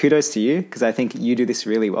kudos to you, because I think you do this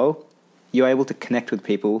really well. You're able to connect with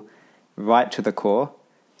people right to the core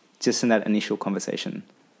just in that initial conversation.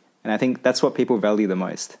 And I think that's what people value the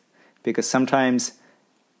most. Because sometimes,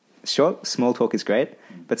 sure, small talk is great,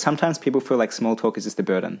 but sometimes people feel like small talk is just a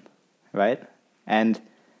burden, right? And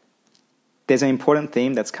there's an important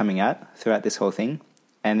theme that's coming out throughout this whole thing,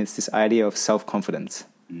 and it's this idea of self-confidence.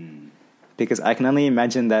 Because I can only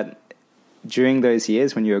imagine that during those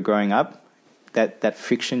years when you were growing up, that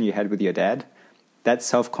friction you had with your dad, that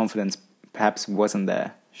self-confidence perhaps wasn't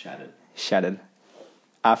there. Shattered.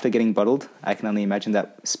 After getting bottled, I can only imagine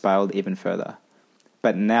that spiraled even further.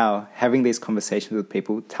 But now, having these conversations with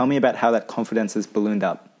people, tell me about how that confidence has ballooned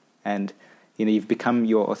up, and you've become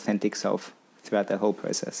your authentic self throughout that whole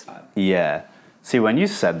process. Yeah. See, when you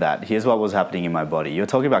said that, here's what was happening in my body. You're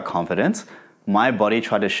talking about confidence. My body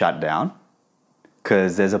tried to shut down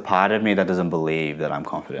because there's a part of me that doesn't believe that I'm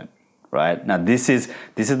confident, right? Now, this is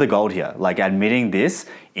the gold here. Like admitting this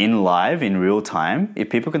in live, in real time. If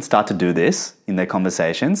people can start to do this in their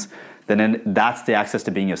conversations, then that's the access to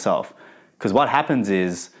being yourself. Because what happens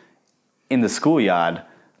is, in the schoolyard,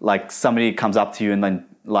 like somebody comes up to you and then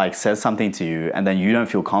like says something to you, and then you don't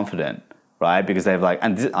feel confident, right? Because they've like,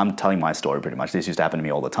 I'm telling my story pretty much. This used to happen to me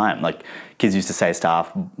all the time. Like kids used to say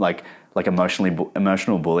stuff like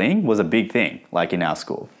emotional bullying was a big thing, like in our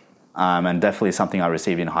school, and definitely something I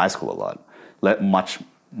received in high school a lot.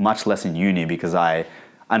 Much less in uni, because I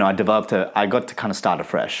got to kind of start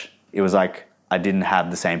afresh. It was like I didn't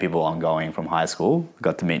have the same people ongoing from high school.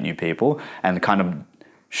 Got to meet new people and kind of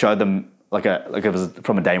show them like it was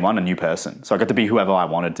from a day one a new person. So I got to be whoever I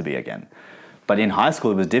wanted to be again. But in high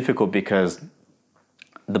school it was difficult because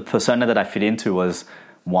the persona that I fit into was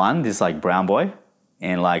one, this like brown boy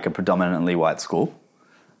in like a predominantly white school.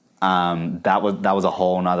 That was a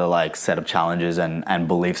whole nother like set of challenges and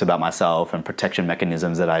beliefs about myself and protection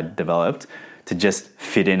mechanisms that I developed to just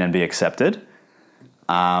fit in and be accepted.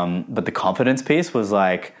 But the confidence piece was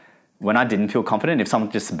like, when I didn't feel confident, if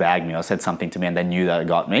someone just bagged me or said something to me and they knew that it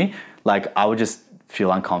got me, like I would just feel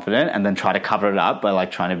unconfident and then try to cover it up by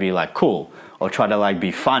like trying to be like cool or try to like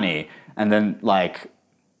be funny. And then like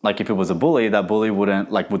if it was a bully, that bully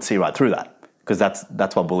would see right through that, because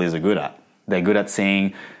that's what bullies are good at. They're good at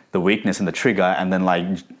seeing the weakness and the trigger and then like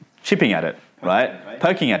chipping at it, right?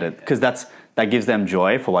 Poking at it, because that gives them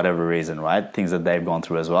joy for whatever reason, right? Things that they've gone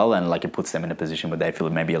through as well, and like it puts them in a position where they feel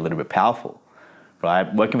maybe a little bit powerful,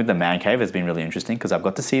 right? Working with the Man Cave has been really interesting because I've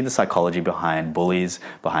got to see the psychology behind bullies,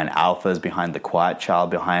 behind alphas, behind the quiet child,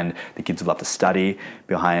 behind the kids who love to study,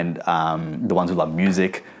 behind the ones who love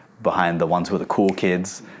music, behind the ones who are the cool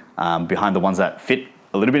kids, behind the ones that fit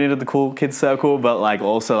a little bit into the cool kids circle, but like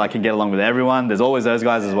also like can get along with everyone. There's always those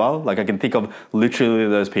guys as well. Like I can think of literally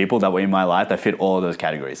those people that were in my life that fit all of those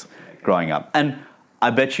categories growing up. And I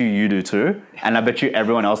bet you do too. And I bet you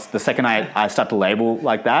everyone else, the second I start to label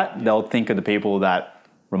like that, they'll think of the people that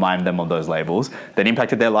remind them of those labels that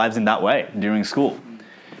impacted their lives in that way during school.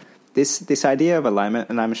 This idea of alignment,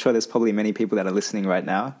 and I'm sure there's probably many people that are listening right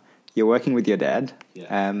now, you're working with your dad.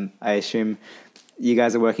 Yeah. I assume you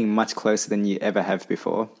guys are working much closer than you ever have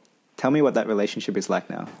before. Tell me what that relationship is like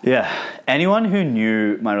now. Yeah. Anyone who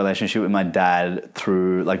knew my relationship with my dad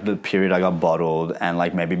through like the period I got bottled and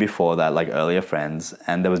like maybe before that, like earlier friends,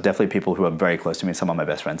 and there was definitely people who are very close to me, some of my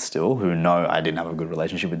best friends still, who know I didn't have a good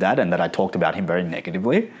relationship with dad and that I talked about him very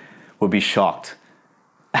negatively, would be shocked.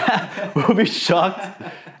 Would be shocked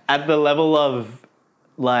at the level of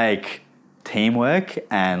like teamwork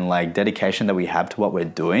and like dedication that we have to what we're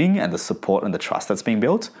doing and the support and the trust that's being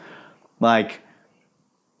built. Like,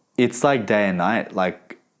 it's like day and night.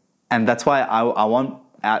 Like, and that's why I want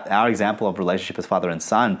our example of relationship as father and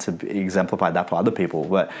son to exemplify that for other people.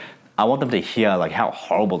 But I want them to hear like how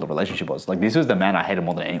horrible the relationship was. Like, this was the man I hated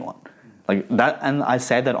more than anyone. Like that, and I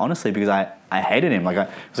say that honestly because I hated him. Like it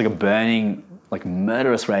was like a burning, like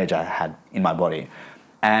murderous rage I had in my body.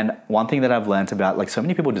 And one thing that I've learned about, like so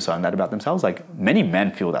many people disown that about themselves, like many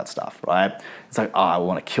men feel that stuff, right? It's like, oh, I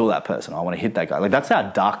want to kill that person. I want to hit that guy. Like that's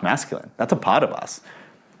our dark masculine. That's a part of us.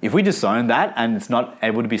 If we disown that and it's not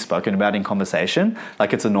able to be spoken about in conversation,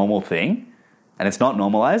 like it's a normal thing and it's not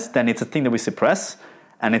normalized, then it's a thing that we suppress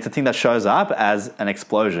and it's a thing that shows up as an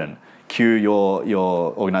explosion. Cue your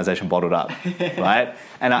organization Bottled Up, right?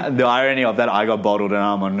 And the irony of that, I got bottled and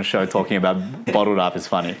I'm on a show talking about Bottled Up is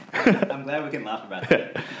funny. I'm glad we can laugh about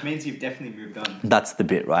that. It means you've definitely moved on. That's the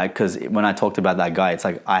bit, right? Because when I talked about that guy, it's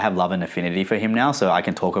like I have love and affinity for him now, so I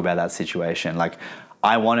can talk about that situation. Like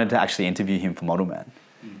I wanted to actually interview him for Model Man.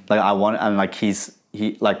 Like I want, and like he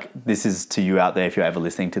like this is to you out there if you're ever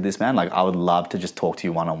listening to this, man. Like I would love to just talk to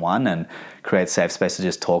you one-on-one and create safe space to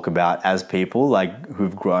just talk about as people like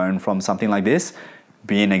who've grown from something like this,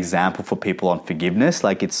 be an example for people on forgiveness.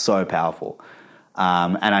 Like it's so powerful.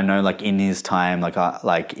 And I know like in his time,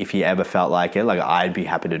 like if he ever felt like it, like I'd be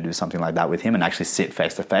happy to do something like that with him and actually sit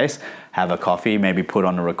face to face, have a coffee, maybe put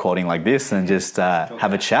on a recording like this and just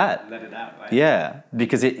have a chat. Let it out, right? Yeah,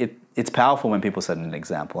 because it's powerful when people set an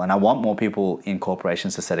example. And I want more people in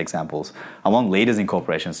corporations to set examples. I want leaders in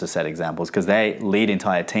corporations to set examples because they lead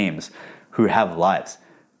entire teams who have lives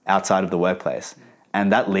outside of the workplace.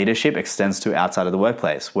 And that leadership extends to outside of the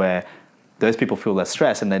workplace where those people feel less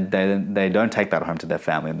stress and they don't take that home to their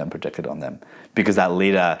family and then project it on them because that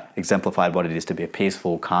leader exemplified what it is to be a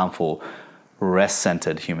peaceful, calmful,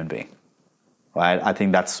 rest-centered human being, right? I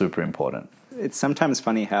think that's super important. It's sometimes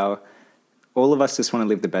funny how all of us just want to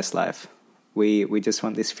live the best life. We just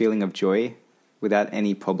want this feeling of joy without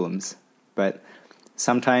any problems. But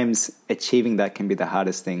sometimes achieving that can be the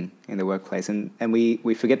hardest thing in the workplace. And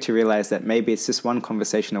we forget to realize that maybe it's just one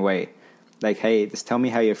conversation away. Like, hey, just tell me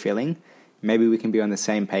how you're feeling. Maybe we can be on the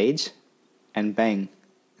same page and bang.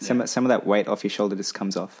 Some of that weight off your shoulder just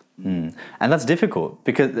comes off. And that's difficult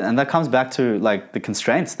and that comes back to like the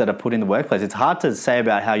constraints that are put in the workplace. It's hard to say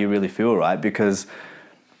about how you really feel, right? Because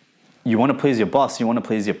you want to please your boss, you want to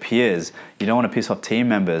please your peers, you don't want to piss off team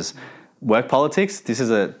members. Work politics, this is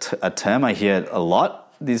a term I hear a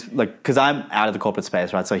lot. These like because I'm out of the corporate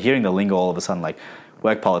space, right? So hearing the lingo all of a sudden, like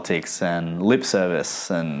work politics and lip service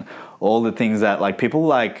and all the things that like people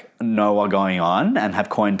like know are going on and have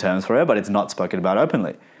coined terms for it, but it's not spoken about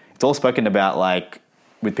openly. It's all spoken about like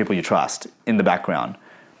with people you trust in the background.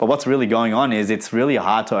 But what's really going on is it's really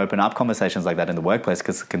hard to open up conversations like that in the workplace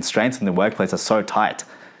because the constraints in the workplace are so tight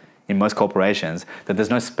in most corporations that there's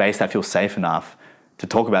no space that feels safe enough to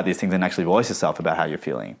talk about these things and actually voice yourself about how you're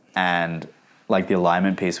feeling. And like the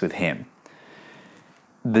alignment piece with him.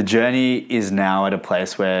 The journey is now at a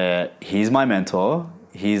place where he's my mentor.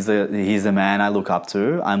 He's the man I look up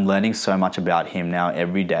to. I'm learning so much about him now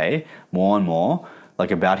every day, more and more,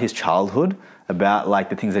 like about his childhood, about like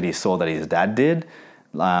the things that he saw that his dad did,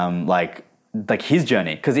 like his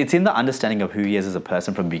journey. Because it's in the understanding of who he is as a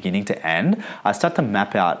person from beginning to end. I start to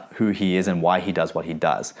map out who he is and why he does what he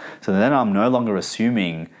does. So then I'm no longer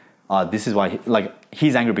assuming, this is why,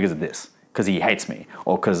 he's angry because of this, because he hates me,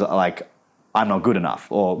 or because like I'm not good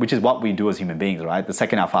enough, or which is what we do as human beings, right? The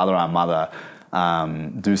second our father or our mother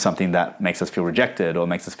do something that makes us feel rejected or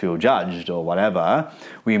makes us feel judged or whatever,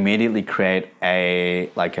 we immediately create a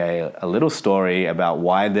little story about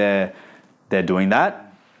why they're doing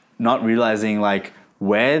that, not realizing like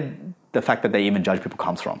where the fact that they even judge people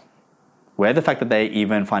comes from, where the fact that they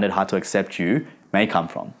even find it hard to accept you may come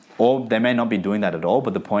from. Or they may not be doing that at all,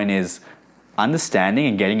 but the point is understanding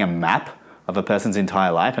and getting a map of a person's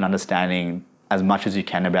entire life and understanding as much as you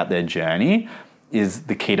can about their journey is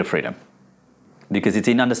the key to freedom. Because it's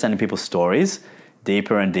in understanding people's stories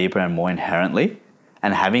deeper and deeper and more inherently,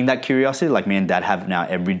 and having that curiosity like me and Dad have now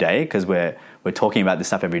every day, because we're talking about this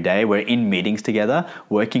stuff every day. We're in meetings together,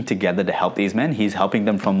 working together to help these men. He's helping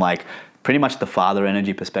them from like pretty much the father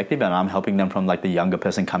energy perspective, and I'm helping them from like the younger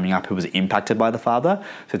person coming up who was impacted by the father.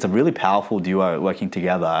 So it's a really powerful duo working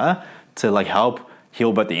together to like help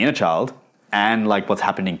heal both the inner child and like what's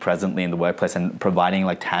happening presently in the workplace and providing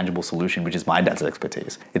like tangible solution, which is my dad's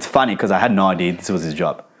expertise. It's funny because I had no idea this was his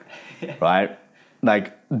job, right?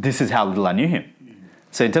 Like this is how little I knew him.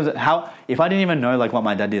 So in terms of how, if I didn't even know like what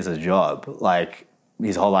my dad did as a job, like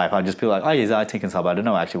his whole life, I'd just be like, oh, he's an IT consultant, but I don't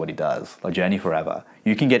know actually what he does. Like Journey Forever.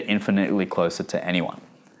 You can get infinitely closer to anyone,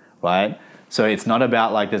 right? So it's not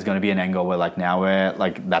about like there's going to be an angle where like now we're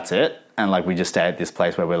like, that's it. And like we just stay at this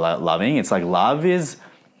place where we're like loving. It's like love is,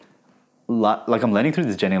 like I'm learning through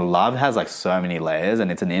this journey, love has like so many layers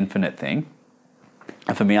and it's an infinite thing.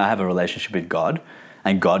 And for me, I have a relationship with God,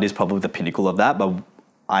 and God is probably the pinnacle of that. But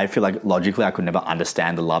I feel like logically I could never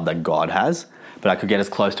understand the love that God has, but I could get as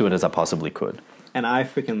close to it as I possibly could. And I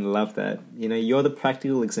freaking love that. You know, you're the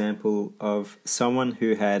practical example of someone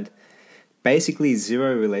who had basically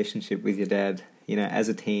zero relationship with your dad, you know, as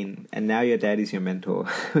a teen, and now your dad is your mentor,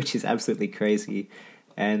 which is absolutely crazy.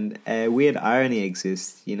 And a weird irony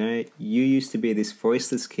exists, you know, you used to be this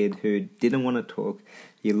voiceless kid who didn't want to talk,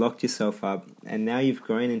 you locked yourself up, and now you've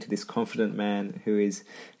grown into this confident man who is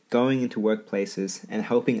going into workplaces and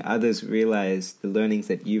helping others realize the learnings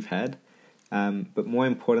that you've had, but more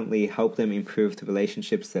importantly, help them improve the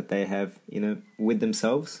relationships that they have, you know, with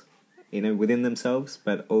themselves, you know, within themselves,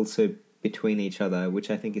 but also between each other,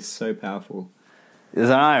 which I think is so powerful. There's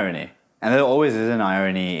an irony, and there always is an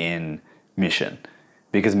irony in mission,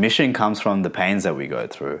 because mission comes from the pains that we go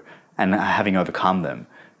through and having overcome them.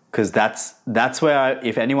 Because that's where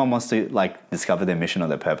if anyone wants to like discover their mission or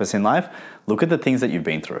their purpose in life, look at the things that you've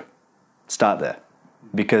been through. Start there.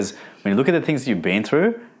 Because when you look at the things you've been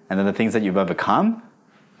through and then the things that you've overcome,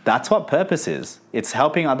 that's what purpose is. It's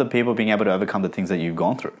helping other people being able to overcome the things that you've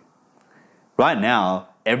gone through. Right now,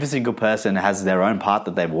 every single person has their own path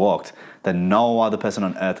that they've walked that no other person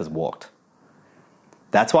on earth has walked.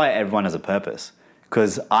 That's why everyone has a purpose.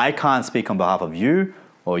 Because I can't speak on behalf of you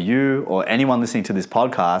or anyone listening to this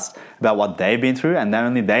podcast about what they've been through, and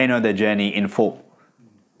only they know their journey in full.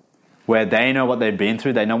 Where they know what they've been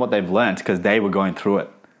through, they know what they've learned because they were going through it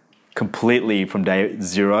completely from day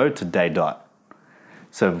zero to day dot.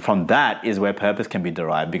 So from that is where purpose can be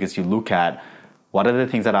derived, because you look at what are the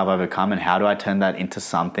things that I've overcome and how do I turn that into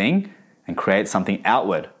something and create something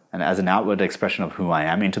outward, and as an outward expression of who I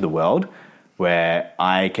am into the world, where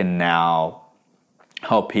I can now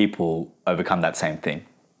help people overcome that same thing.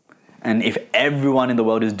 And if everyone in the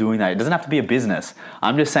world is doing that, it doesn't have to be a business.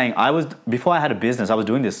 I'm just saying, before I had a business, I was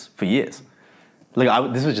doing this for years.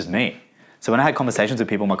 This was just me. So when I had conversations with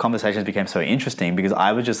people, my conversations became so interesting because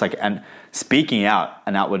I was just like, and speaking out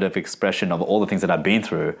an outward of expression of all the things that I've been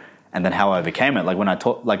through and then how I overcame it. Like when I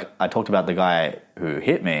talked about the guy who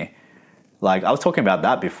hit me, like I was talking about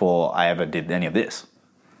that before I ever did any of this.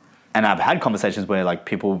 And I've had conversations where like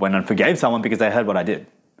people went and forgave someone because they heard what I did,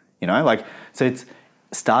 you know, like, so it's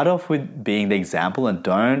start off with being the example and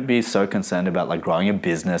don't be so concerned about like growing a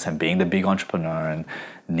business and being the big entrepreneur and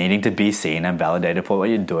needing to be seen and validated for what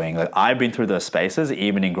you're doing. Like I've been through those spaces,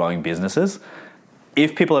 even in growing businesses.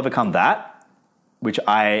 If people overcome that, which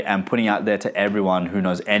I am putting out there to everyone who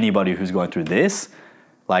knows anybody who's going through this,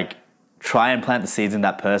 like try and plant the seeds in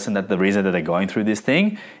that person that the reason that they're going through this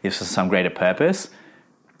thing is for some greater purpose.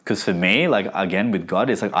 Because for me, like again, with God,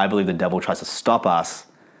 it's like I believe the devil tries to stop us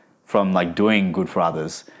from like doing good for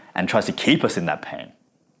others and tries to keep us in that pain,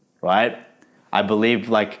 right? I believe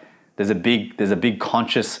like there's a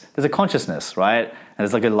consciousness, right? And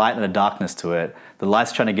there's like a light and a darkness to it. The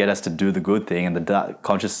light's trying to get us to do the good thing, and the dark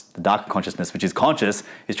consciousness, which is conscious,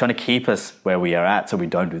 is trying to keep us where we are at so we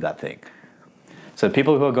don't do that thing. So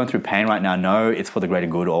people who are going through pain right now know it's for the greater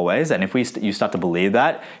good always. And if you start to believe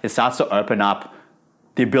that, it starts to open up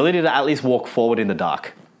the ability to at least walk forward in the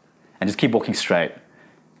dark and just keep walking straight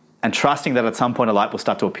and trusting that at some point a light will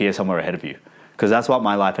start to appear somewhere ahead of you. Because that's what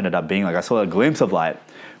my life ended up being like. I saw a glimpse of light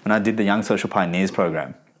when I did the Young Social Pioneers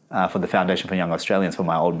program. for the Foundation for Young Australians for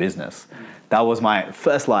my old business. That was my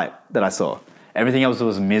first light that I saw. Everything else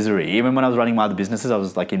was misery. Even when I was running my other businesses, I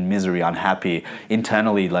was like in misery, unhappy,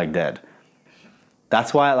 internally like dead.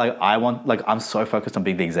 That's why I'm so focused on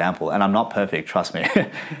being the example, and I'm not perfect, trust me.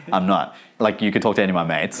 I'm not. Like, you could talk to any of my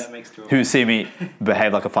mates who see me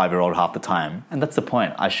behave like a 5-year-old half the time. And that's the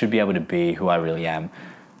point. I should be able to be who I really am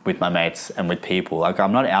with my mates and with people. Like,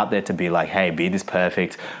 I'm not out there to be like, hey, be this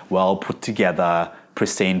perfect, well put together,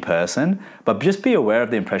 pristine person, but just be aware of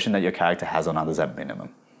the impression that your character has on others at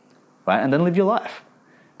minimum, right? And then live your life.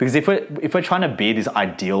 Because if we're trying to be this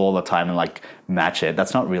ideal all the time and like match it,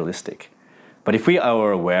 that's not realistic. But if we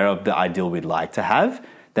are aware of the ideal we'd like to have,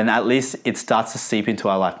 then at least it starts to seep into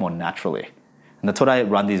our life more naturally. And that's what I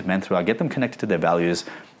run these men through. I get them connected to their values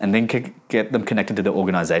and then get them connected to their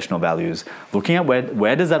organizational values, looking at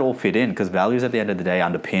where does that all fit in? Because values at the end of the day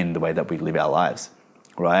underpin the way that we live our lives,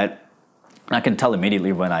 right? And I can tell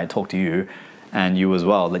immediately when I talk to you and you as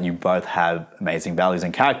well that you both have amazing values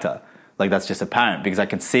and character. Like, that's just apparent because I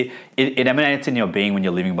can see it emanates in your being when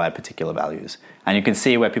you're living by particular values. And you can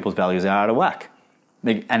see where people's values are out of whack.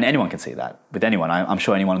 And anyone can see that with anyone. I'm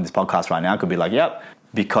sure anyone on this podcast right now could be like, yep,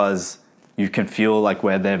 because you can feel like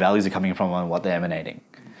where their values are coming from and what they're emanating.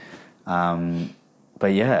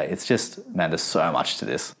 But yeah, it's just, man, there's so much to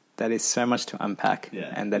this. That is so much to unpack,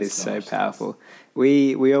 and that is so powerful.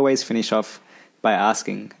 We always finish off by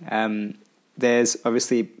asking. There's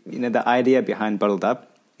obviously, the idea behind Bottled Up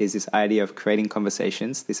is this idea of creating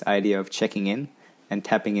conversations, this idea of checking in and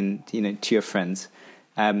tapping in, to your friends.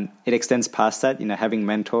 It extends past that, having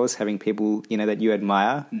mentors, having people, that you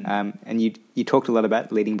admire. And you talked a lot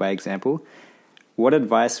about leading by example. What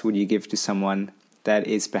advice would you give to someone that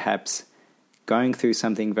is perhaps going through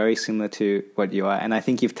something very similar to what you are? And I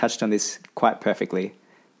think you've touched on this quite perfectly.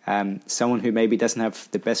 Someone who maybe doesn't have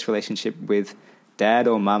the best relationship with dad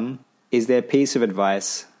or mum. Is there a piece of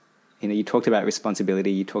advice? You talked about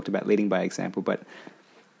responsibility, you talked about leading by example, but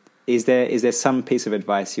is there some piece of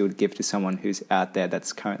advice you would give to someone who's out there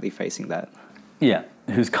that's currently facing that? Yeah,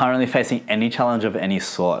 who's currently facing any challenge of any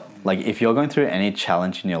sort. Like, if you're going through any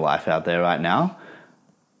challenge in your life out there right now,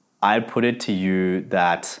 I'd put it to you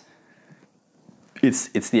that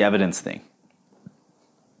it's the evidence thing.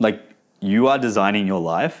 Like, you are designing your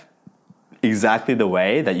life exactly the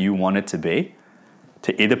way that you want it to be,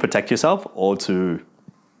 to either protect yourself or to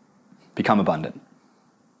become abundant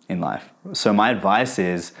in life. So my advice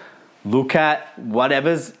is look at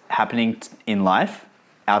whatever's happening in life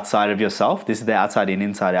outside of yourself. This is the outside in,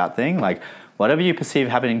 inside out thing. Like, whatever you perceive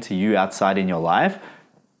happening to you outside in your life,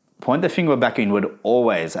 point the finger back inward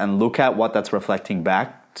always and look at what that's reflecting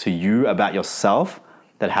back to you about yourself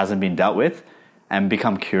that hasn't been dealt with, and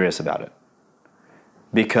become curious about it.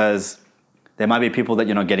 Because there might be people that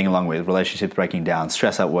you're not getting along with, relationships breaking down,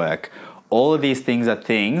 stress at work. All of these things are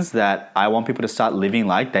things that I want people to start living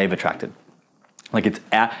like they've attracted. Like,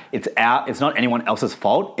 it's not anyone else's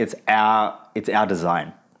fault. It's our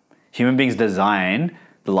design. Human beings design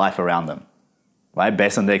the life around them, right?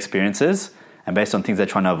 Based on their experiences and based on things they're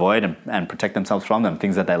trying to avoid and protect themselves from them,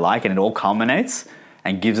 things that they like, and it all culminates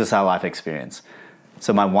and gives us our life experience.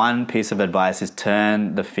 So my one piece of advice is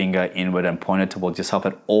turn the finger inward and point it towards yourself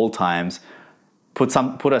at all times. Put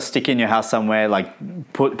a stick in your house somewhere,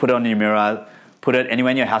 like put it on your mirror, put it anywhere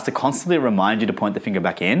in your house to constantly remind you to point the finger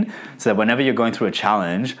back in, so that whenever you're going through a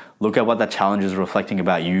challenge, look at what that challenge is reflecting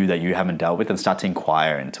about you that you haven't dealt with and start to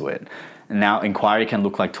inquire into it. And now inquiry can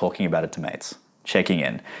look like talking about it to mates, checking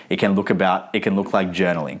in. It can look like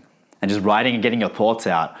journaling and just writing and getting your thoughts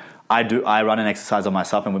out. I run an exercise on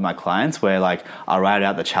myself and with my clients where I'll write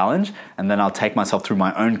out the challenge and then I'll take myself through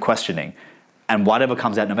my own questioning. And whatever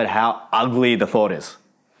comes out, no matter how ugly the thought is,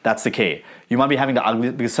 that's the key. You might be having the ugly,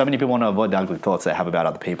 because so many people want to avoid the ugly thoughts they have about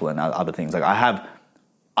other people and other things. Like, I have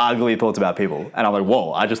ugly thoughts about people and I'm like,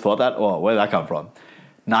 whoa, I just thought that? Oh, where did that come from?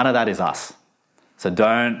 None of that is us. So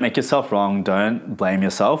don't make yourself wrong. Don't blame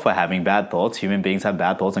yourself for having bad thoughts. Human beings have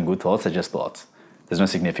bad thoughts and good thoughts. They're just thoughts. There's no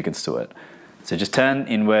significance to it. So just turn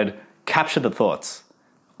inward, capture the thoughts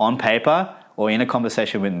on paper or in a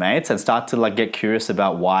conversation with mates, and start to get curious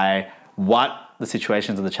about what the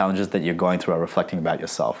situations or the challenges that you're going through are reflecting about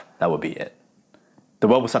yourself. That would be it. The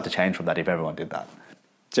world will start to change from that if everyone did that.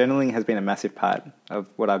 Journaling has been a massive part of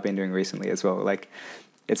what I've been doing recently as well. Like,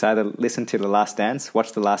 it's either listen to The Last Dance,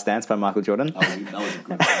 watch The Last Dance by Michael Jordan. That was a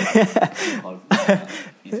good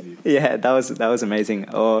interview. Yeah, that was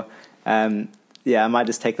amazing. Or I might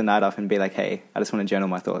just take the night off and be like, hey, I just want to journal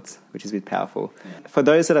my thoughts, which is a bit powerful. Yeah. For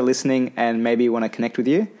those that are listening and maybe want to connect with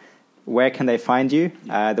you, where can they find you?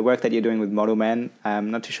 The work that you're doing with Model Man, I'm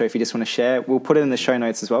not too sure if you just want to share. We'll put it in the show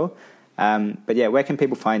notes as well. But yeah, where can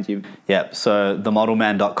people find you? Yeah, so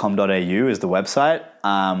themodelman.com.au is the website.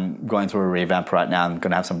 Going through a revamp right now. I'm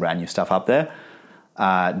going to have some brand new stuff up there.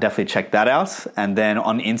 Definitely check that out. And then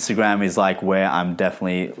on Instagram is like where I'm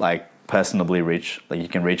definitely like personally you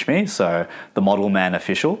can reach me. So the Model Man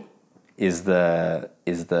Official is the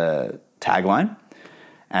tagline.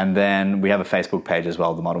 And then we have a Facebook page as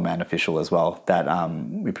well, the Model Man Official as well, that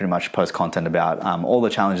we pretty much post content about all the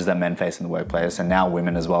challenges that men face in the workplace, and now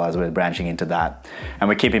women as well, as we're branching into that. And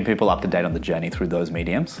we're keeping people up to date on the journey through those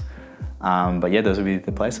mediums. But yeah, those would be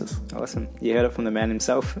the places. Awesome. You heard it from the man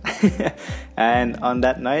himself. And on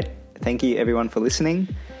that note, thank you everyone for listening.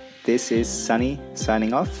 This is Sunny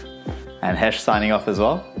signing off. And Hesh signing off as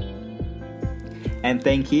well. And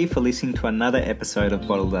thank you for listening to another episode of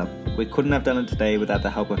Bottled Up. We couldn't have done it today without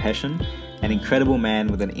the help of Heshen, an incredible man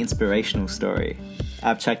with an inspirational story.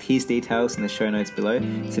 I've chucked his details in the show notes below,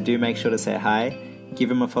 so do make sure to say hi,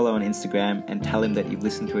 give him a follow on Instagram, and tell him that you've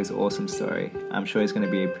listened to his awesome story. I'm sure he's going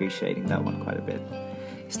to be appreciating that one quite a bit.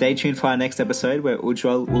 Stay tuned for our next episode, where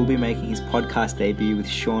Ujjwal will be making his podcast debut with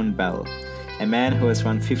Sean Bell, a man who has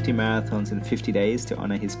run 50 marathons in 50 days to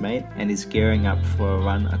honour his mate and is gearing up for a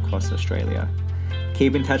run across Australia.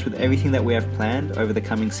 Keep in touch with everything that we have planned over the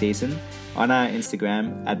coming season on our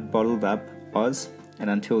Instagram at BottledUpOz, and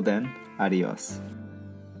until then, adios.